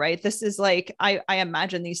iterations too, right? This is like, I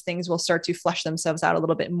imagine these things will start to flesh themselves out a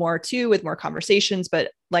little bit more too, with more conversations.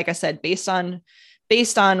 But like I said, based on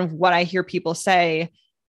what I hear people say,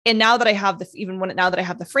 and now that I have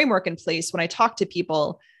the framework in place, when I talk to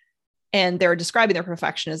people and they're describing their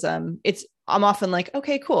perfectionism, I'm often like,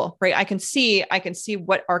 okay, cool. Right. I can see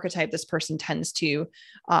what archetype this person tends to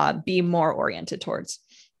be more oriented towards.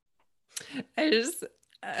 I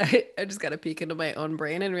just got a peek into my own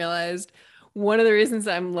brain and realized one of the reasons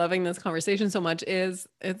I'm loving this conversation so much is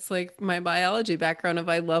it's like my biology background of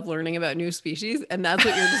I love learning about new species. And that's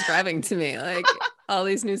what you're describing to me, like all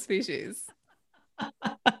these new species.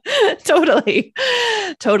 Totally.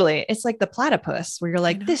 It's like the platypus where you're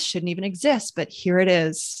like, this shouldn't even exist, but here it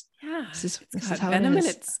is. Yeah. This is how venom in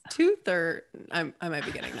its tooth, or I might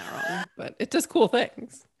be getting that wrong, but it does cool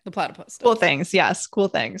things. The platypus does. Cool things. Yes. Cool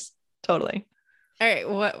things. Totally. All right.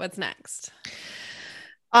 What's next?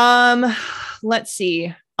 Let's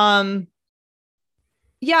see. Yeah,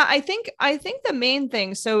 I think the main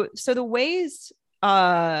thing, so the ways,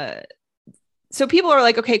 so people are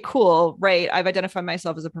like, okay, cool. Right. I've identified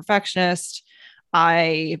myself as a perfectionist.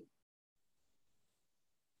 I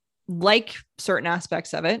like certain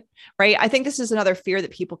aspects of it. Right. I think this is another fear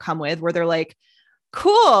that people come with, where they're like,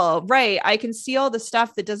 cool, right, I can see all the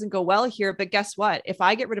stuff that doesn't go well here, but guess what? If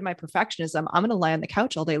I get rid of my perfectionism, I'm going to lie on the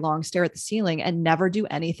couch all day long, stare at the ceiling, and never do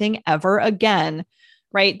anything ever again,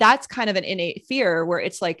 right? That's kind of an innate fear, where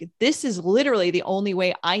it's like, this is literally the only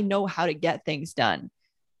way I know how to get things done.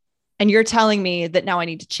 And you're telling me that now I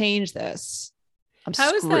need to change this. I'm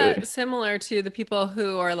How screwed. Is that similar to the people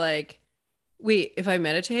who are like, wait, if I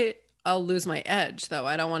meditate, I'll lose my edge, though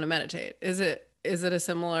I don't want to meditate? Is it a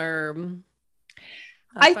similar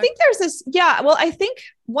I think there's this. Yeah. Well, I think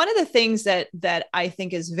one of the things that I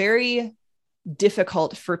think is very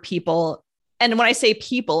difficult for people, and when I say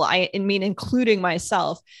people, I mean including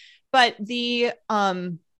myself, but the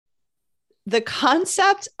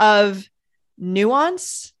concept of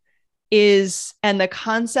nuance and the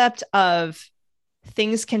concept of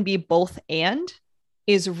things can be both and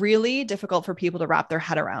is really difficult for people to wrap their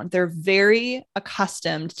head around. They're very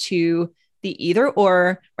accustomed to the either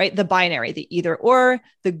or, right? The binary, the either or,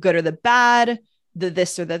 the good or the bad, the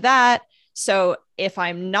this or the that. So if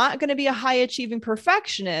I'm not going to be a high achieving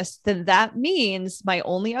perfectionist, then that means my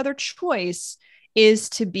only other choice is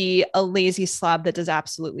to be a lazy slob that does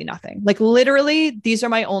absolutely nothing. Like literally, these are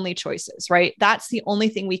my only choices, right? That's the only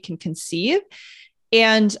thing we can conceive.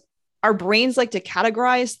 And our brains like to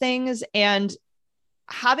categorize things, and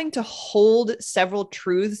having to hold several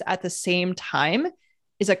truths at the same time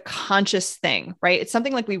is a conscious thing, right? It's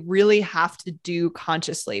something like we really have to do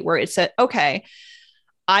consciously, where it's okay,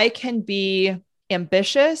 I can be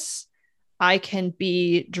ambitious, I can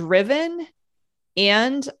be driven,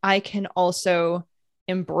 and I can also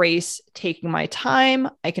embrace taking my time.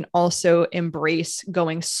 I can also embrace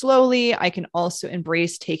going slowly. I can also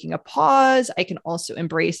embrace taking a pause. I can also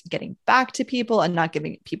embrace getting back to people and not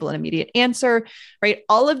giving people an immediate answer, right?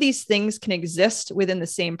 All of these things can exist within the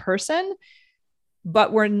same person,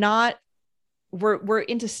 but we're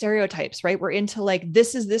into stereotypes, right? We're into like,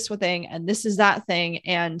 this is this thing and this is that thing.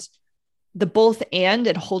 And the both and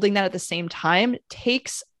holding that at the same time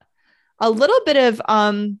takes a little bit of,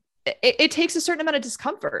 it takes a certain amount of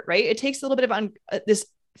discomfort, right? It takes a little bit of this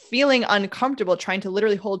feeling uncomfortable, trying to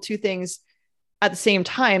literally hold two things at the same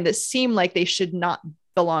time that seem like they should not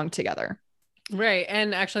belong together. Right.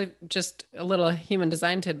 And actually, just a little human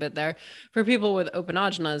design tidbit there. For people with open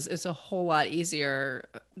ajanas, it's a whole lot easier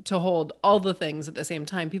to hold all the things at the same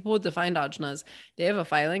time. People with defined ajanas, they have a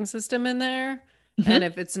filing system in there. Mm-hmm. And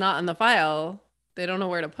if it's not in the file, they don't know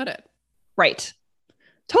where to put it. Right.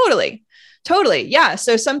 Totally. Totally. Yeah.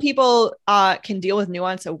 So some people can deal with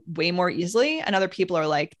nuance way more easily. And other people are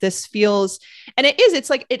like, this feels, and it's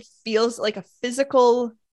like, it feels like a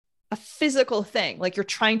physical thing. Like you're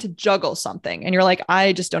trying to juggle something and you're like,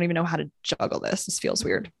 I just don't even know how to juggle this. This feels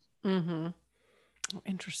weird. Mm-hmm. Oh,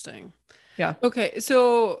 interesting. Yeah. Okay.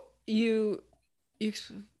 So you,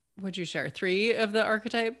 what'd you share? 3 of the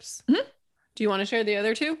archetypes? Mm-hmm. Do you want to share the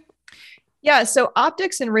other 2? Yeah. So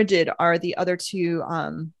optics and rigid are the other two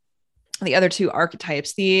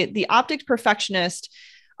archetypes. The optic perfectionist.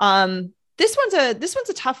 This one's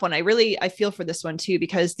a tough one. I feel for this one too,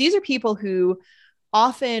 because these are people who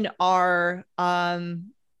often are,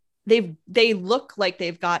 they look like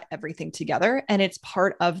they've got everything together, and it's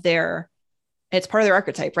part of their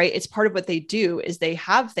archetype, right? It's part of what they do is they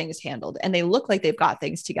have things handled and they look like they've got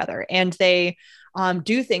things together, and they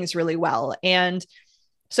do things really well. And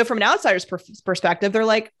so from an outsider's perspective, they're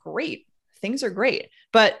like, great, things are great.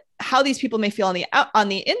 But how these people may feel on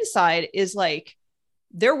the inside is like,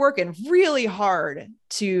 they're working really hard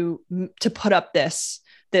to put up this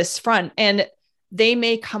front, and they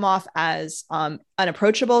may come off as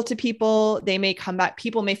unapproachable to people. They may come back.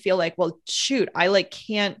 People may feel like, well, shoot, I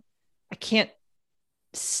can't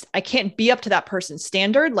be up to that person's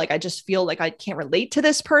standard. Like, I just feel like I can't relate to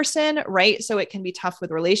this person. Right. So it can be tough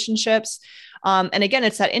with relationships. And again,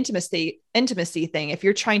 it's that intimacy thing. If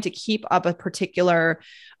you're trying to keep up a particular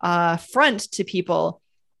front to people,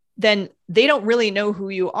 then they don't really know who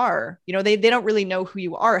you are. You know, they don't really know who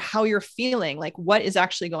you are, how you're feeling, like what is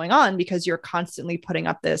actually going on, because you're constantly putting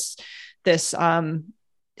up this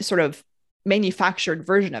sort of manufactured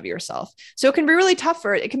version of yourself. So it can be really tough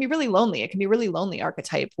it can be really lonely. It can be really lonely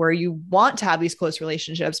archetype where you want to have these close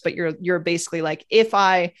relationships, but you're basically like, if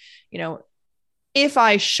I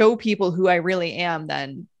show people who I really am,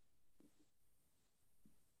 then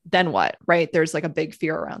what, right? There's like a big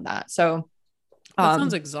fear around that. So that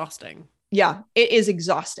sounds exhausting. Yeah, it is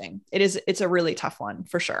exhausting. It's a really tough one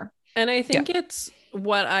for sure. And I think it's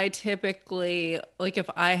what I typically, like, if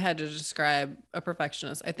I had to describe a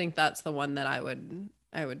perfectionist, I think that's the one that I would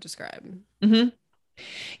describe. Mm-hmm.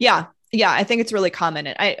 Yeah. Yeah. I think it's really common.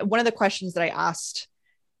 And one of the questions that I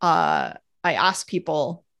asked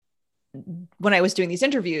people when I was doing these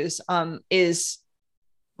interviews, is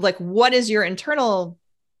like, what is your internal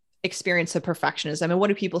experience of perfectionism and what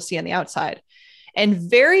do people see on the outside? And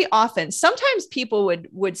very often, sometimes people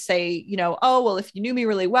would say, oh, well, if you knew me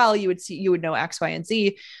really well, you would know X, Y, and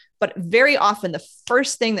Z. But very often the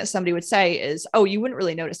first thing that somebody would say is, oh, you wouldn't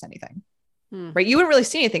really notice anything, right? You wouldn't really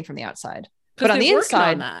see anything from the outside, but on the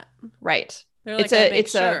inside, that. Right. They're like,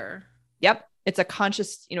 it's a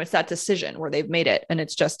conscious, it's that decision where they've made it. And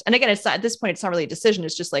it's just, and again, it's not, at this point, it's not really a decision.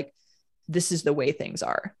 It's just like, this is the way things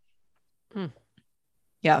are.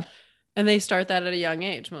 Yeah. And they start that at a young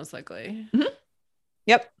age, most likely. Mm-hmm.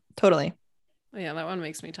 Yep. Totally. Yeah. That one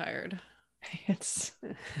makes me tired. It's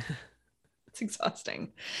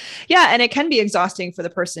exhausting. Yeah. And it can be exhausting for the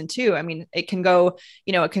person too. I mean, it can go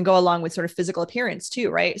along with sort of physical appearance too,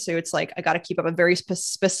 right? So it's like, I got to keep up a very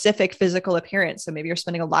specific physical appearance. So maybe you're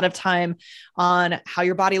spending a lot of time on how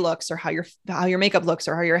your body looks or how your makeup looks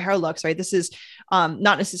or how your hair looks, right? This is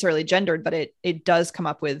not necessarily gendered, but it does come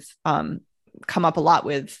up a lot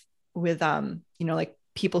with like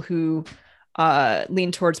people who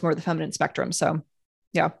lean towards more of the feminine spectrum. So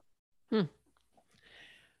yeah.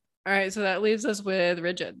 All right. So that leaves us with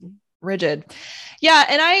rigid. Yeah.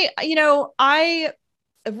 And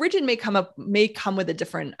rigid may come with a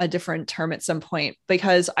different term at some point,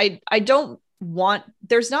 because I don't want,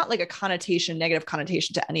 there's not like a negative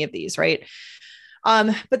connotation to any of these. Right.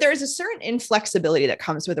 But there is a certain inflexibility that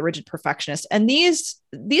comes with a rigid perfectionist. And these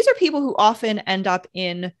are people who often end up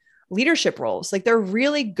in leadership roles. Like, they're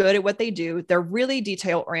really good at what they do. They're really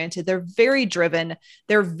detail oriented. They're very driven.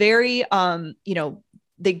 They're very,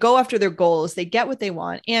 they go after their goals. They get what they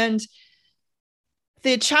want. And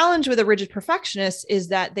the challenge with a rigid perfectionist is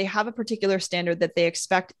that they have a particular standard that they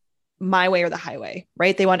expect my way or the highway,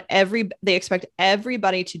 right? They expect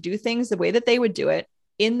everybody to do things the way that they would do it,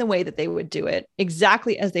 in the way that they would do it,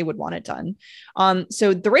 exactly as they would want it done.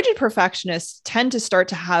 So the rigid perfectionists tend to start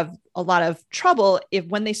to have a lot of trouble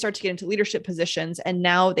when they start to get into leadership positions, and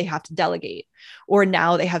now they have to delegate, or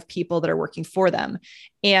now they have people that are working for them.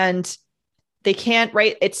 And they can't,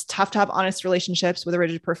 right? It's tough to have honest relationships with a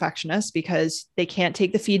rigid perfectionist because they can't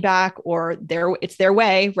take the feedback or it's their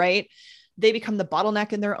way, right? They become the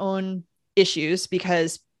bottleneck in their own issues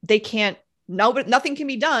because they can't, no, but nothing can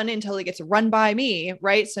be done until it gets run by me,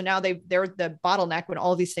 right? So now they're the bottleneck when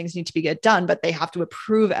all these things need to be get done, but they have to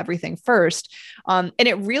approve everything first. And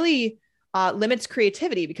it really limits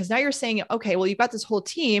creativity because now you're saying, okay, well, you've got this whole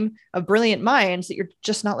team of brilliant minds that you're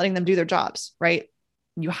just not letting them do their jobs, right?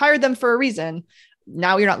 You hired them for a reason.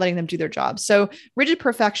 Now you're not letting them do their job. So rigid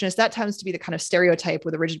perfectionist, that tends to be the kind of stereotype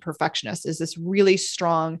with a rigid perfectionist, is this really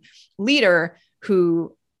strong leader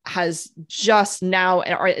who has just now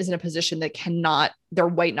or is in a position that cannot, they're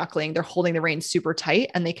white knuckling, they're holding the reins super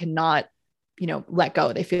tight and they cannot, let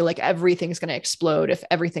go. They feel like everything's going to explode if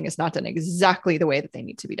everything is not done exactly the way that they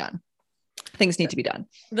need to be done. Things need to be done.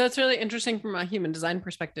 That's really interesting from a human design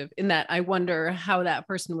perspective, in that I wonder how that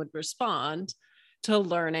person would respond to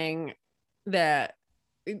learning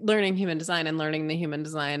human design and learning the human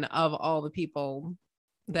design of all the people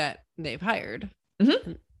that they've hired.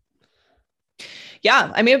 Mm-hmm.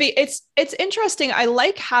 Yeah. I mean, it's interesting. I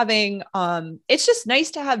like having, it's just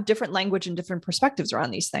nice to have different language and different perspectives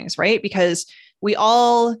around these things, right? Because we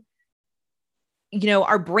all,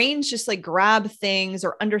 our brains just like grab things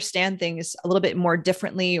or understand things a little bit more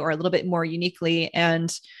differently or a little bit more uniquely.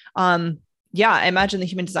 And, yeah, I imagine the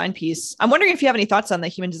human design piece. I'm wondering if you have any thoughts on the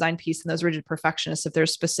human design piece and those rigid perfectionists, if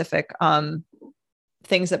there's specific,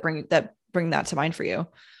 things that bring that to mind for you.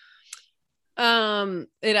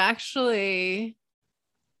 It actually,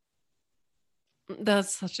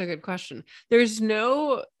 that's such a good question. There's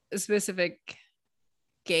no specific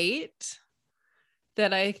gate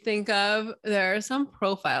that I think of. There are some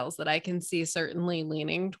profiles that I can see certainly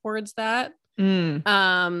leaning towards that. And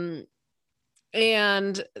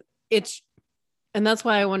that's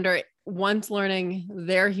why I wonder, once learning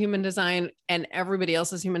their human design and everybody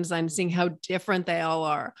else's human design, seeing how different they all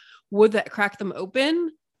are, would that crack them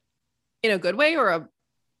open in a good way or a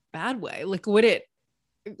bad way? Like, would it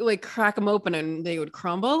like crack them open and they would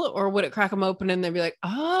crumble, or would it crack them open and they'd be like,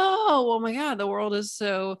 oh my God, the world is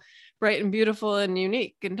so bright and beautiful and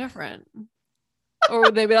unique and different? Or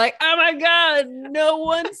would they be like, oh my God, no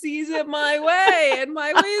one sees it my way and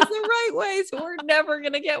my way is the right way, so we're never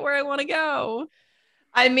going to get where I want to go?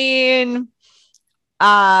 I mean,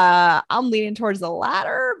 I'm leaning towards the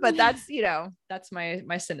latter, but that's, that's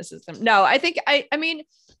my cynicism. No, I think, I mean,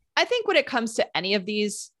 I think when it comes to any of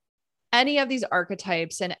these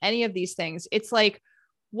archetypes and any of these things, it's like,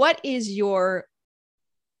 where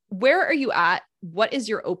are you at? What is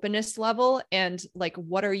your openness level? And like,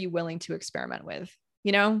 what are you willing to experiment with?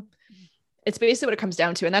 It's basically what it comes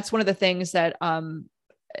down to. And that's one of the things that, I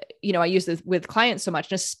use this with clients so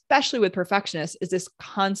much, and especially with perfectionists, is this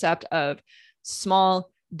concept of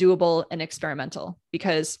small, doable, and experimental,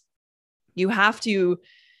 because you have to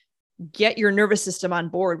get your nervous system on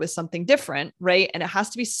board with something different, right? And it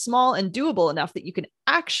has to be small and doable enough that you can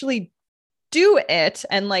actually do it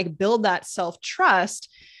and like build that self-trust.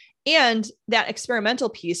 And that experimental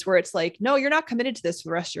piece where it's like, no, you're not committed to this for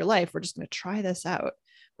the rest of your life. We're just going to try this out,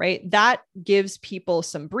 right? That gives people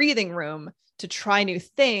some breathing room to try new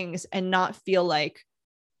things and not feel like,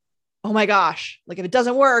 oh my gosh, like if it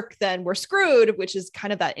doesn't work, then we're screwed, which is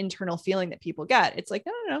kind of that internal feeling that people get. It's like,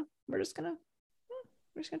 no, we're just going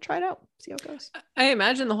to try it out, see how it goes. I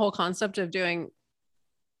imagine the whole concept of doing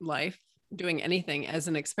anything as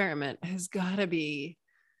an experiment has got to be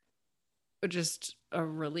just a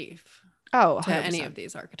relief. To 100%. Any of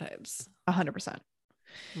these archetypes. 100%.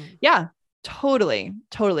 Yeah, totally.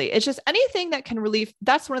 It's just anything that can relieve.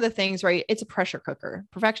 That's one of the things, right? It's a pressure cooker.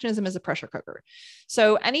 Perfectionism is a pressure cooker.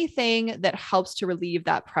 So anything that helps to relieve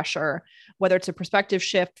that pressure, whether it's a perspective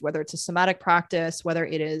shift, whether it's a somatic practice, whether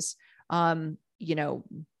it is,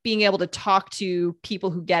 being able to talk to people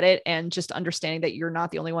who get it and just understanding that you're not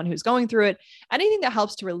the only one who's going through it. Anything that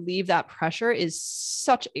helps to relieve that pressure is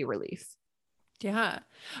such a relief. Yeah.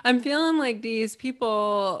 I'm feeling like these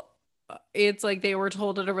people, it's like they were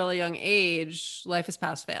told at a really young age, life is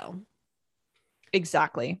pass fail.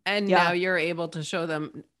 Exactly. And now you're able to show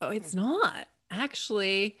them, oh, it's not.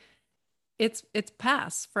 Actually, it's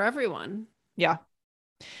pass for everyone. Yeah.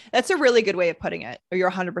 That's a really good way of putting it. You're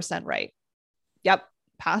 100% right. Yep.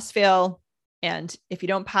 Pass, fail. And if you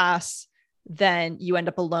don't pass, then you end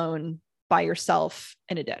up alone by yourself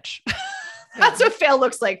in a ditch. That's what fail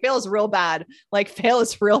looks like. Fail is real bad. Like fail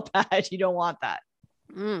is real bad. You don't want that.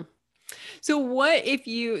 So what if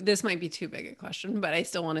this might be too big a question, but I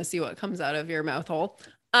still want to see what comes out of your mouth hole.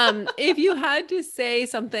 If you had to say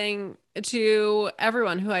something to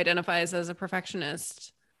everyone who identifies as a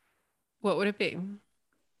perfectionist, what would it be?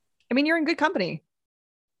 I mean, you're in good company.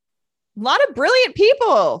 A lot of brilliant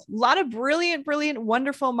people, a lot of brilliant,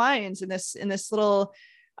 wonderful minds in this little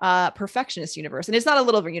perfectionist universe. And it's not a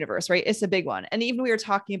little universe, right? It's a big one. And even we were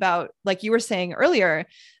talking about, like you were saying earlier,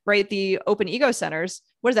 right? The open ego centers,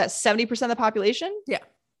 what is that? 70% of the population? Yeah.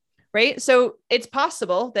 Right. So it's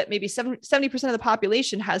possible that maybe 70% of the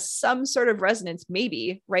population has some sort of resonance,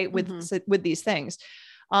 maybe, right, with these things.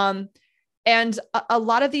 And a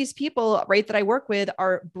lot of these people, right, that I work with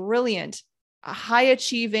are brilliant, high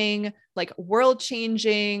achieving, like world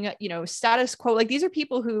changing, status quo. Like these are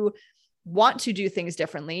people who want to do things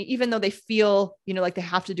differently, even though they feel, like they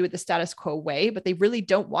have to do it the status quo way, but they really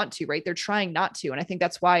don't want to, right? They're trying not to. And I think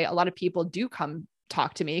that's why a lot of people do come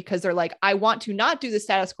talk to me, because they're like, I want to not do the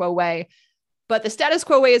status quo way, but the status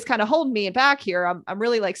quo way is kind of holding me back here. I'm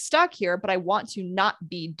really like stuck here, but I want to not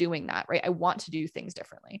be doing that, right? I want to do things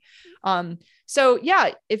differently. So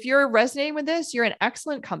yeah, if you're resonating with this, you're in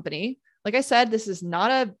excellent company. Like I said, this is not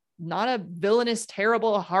a villainous,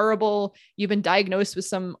 terrible, horrible, you've been diagnosed with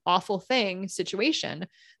some awful thing situation.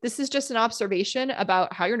 This is just an observation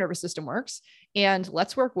about how your nervous system works. And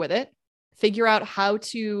let's work with it, figure out how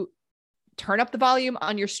to turn up the volume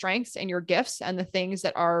on your strengths and your gifts and the things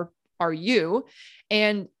that are you,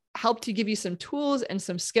 and help to give you some tools and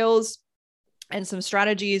some skills and some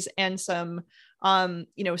strategies and some,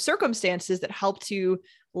 circumstances that help to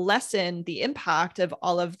lessen the impact of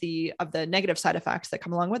all of the negative side effects that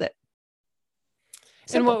come along with it.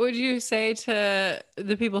 Simple. And what would you say to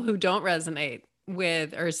the people who don't resonate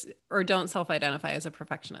with or don't self-identify as a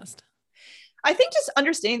perfectionist? I think just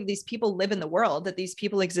understanding that these people live in the world, that these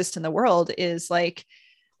people exist in the world, is like,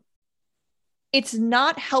 it's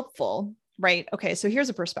not helpful, right? Okay, so here's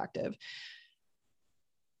a perspective.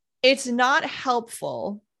 It's not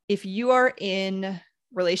helpful if you are in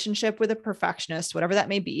relationship with a perfectionist, whatever that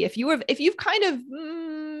may be. If you've kind of,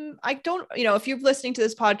 if you're listening to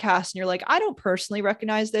this podcast and you're like, I don't personally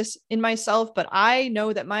recognize this in myself, but I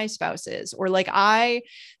know that my spouse is, or like I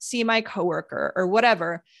see my coworker or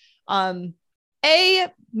whatever.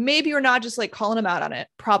 Maybe you're not just like calling them out on it.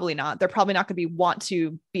 Probably not. They're probably not going to want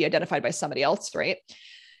to be identified by somebody else. Right.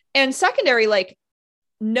 And secondary, like,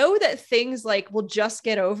 know that things like, we'll just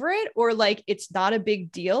get over it, or like, it's not a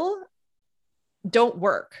big deal, don't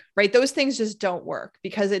work, right? Those things just don't work,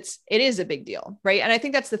 because it is a big deal. Right. And I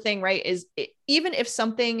think that's the thing, right? Is even if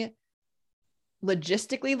something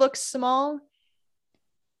logistically looks small,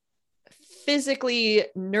 physically,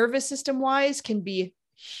 nervous system wise, can be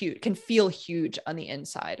huge, can feel huge on the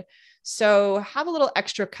inside. So have a little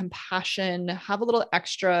extra compassion, have a little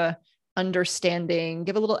extra understanding,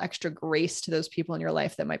 give a little extra grace to those people in your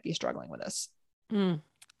life that might be struggling with this.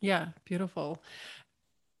 Yeah. Beautiful.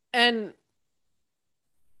 And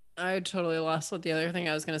I totally lost what the other thing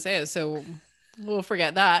I was going to say is, so we'll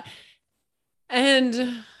forget that.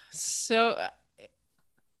 And so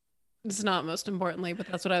it's not most importantly, but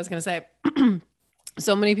that's what I was going to say.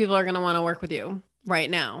 So many people are going to want to work with you right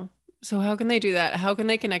now. So how can they do that? How can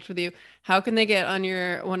they connect with you? How can they get on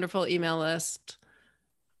your wonderful email list?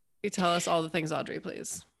 You tell us all the things, Audrey,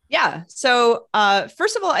 please. Yeah. So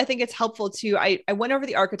first of all, I think it's helpful to, I went over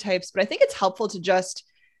the archetypes, but I think it's helpful to just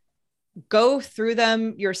go through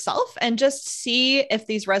them yourself and just see if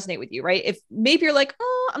these resonate with you, right? If maybe you're like,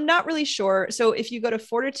 oh, I'm not really sure. So if you go to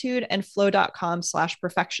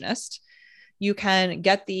fortitudeandflow.com/perfectionist, you can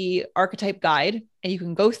get the archetype guide and you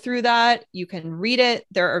can go through that. You can read it.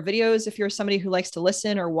 There are videos if you're somebody who likes to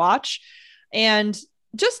listen or watch, and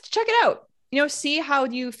just check it out. See how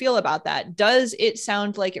you feel about that. Does it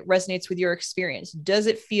sound like it resonates with your experience? Does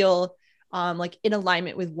it feel like in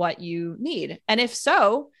alignment with what you need? And if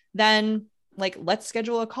so, then like, let's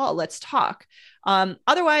schedule a call. Let's talk.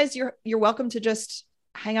 Otherwise, you're welcome to just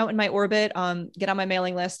hang out in my orbit, get on my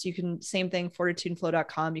mailing list. You can, same thing,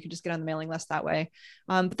 fortitudeandflow.com. You can just get on the mailing list that way.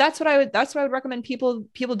 But that's what I would recommend people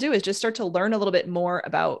do, is just start to learn a little bit more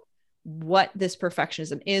about what this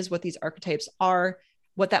perfectionism is, what these archetypes are,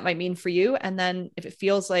 what that might mean for you. And then if it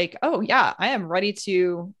feels like, oh yeah, I am ready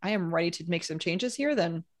to make some changes here,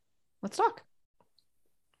 then let's talk.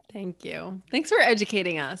 Thank you. Thanks for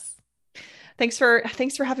educating us. Thanks for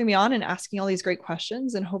having me on and asking all these great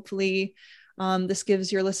questions. And hopefully this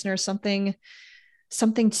gives your listeners something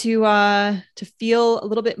to feel a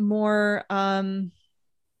little bit more in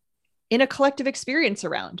a collective experience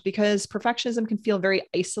around, because perfectionism can feel very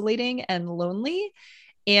isolating and lonely.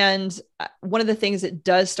 And one of the things that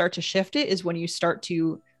does start to shift it is when you start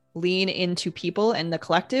to lean into people and the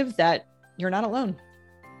collective, that you're not alone.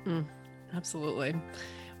 Absolutely.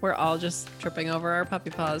 We're all just tripping over our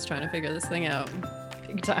puppy paws trying to figure this thing out.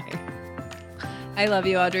 Big time. I love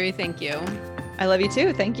you, Audrey. Thank you. I love you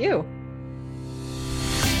too. Thank you.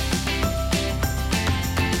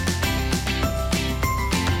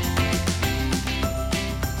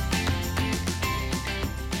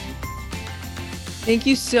 Thank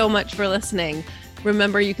you so much for listening.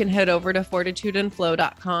 Remember, you can head over to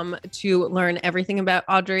fortitudeandflow.com to learn everything about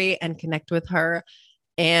Audrey and connect with her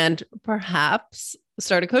and perhaps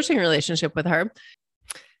start a coaching relationship with her.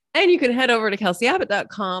 And you can head over to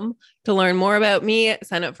kelseyabbott.com to learn more about me,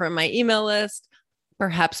 sign up for my email list,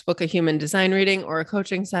 perhaps book a human design reading or a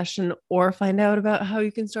coaching session, or find out about how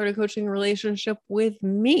you can start a coaching relationship with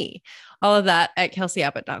me. All of that at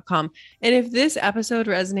kelseyabbott.com. And if this episode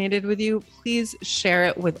resonated with you, please share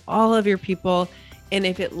it with all of your people. And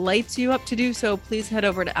if it lights you up to do so, please head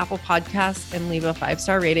over to Apple Podcasts and leave a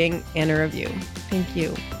 5-star rating and a review. Thank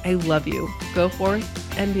you. I love you. Go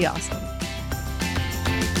forth and be awesome.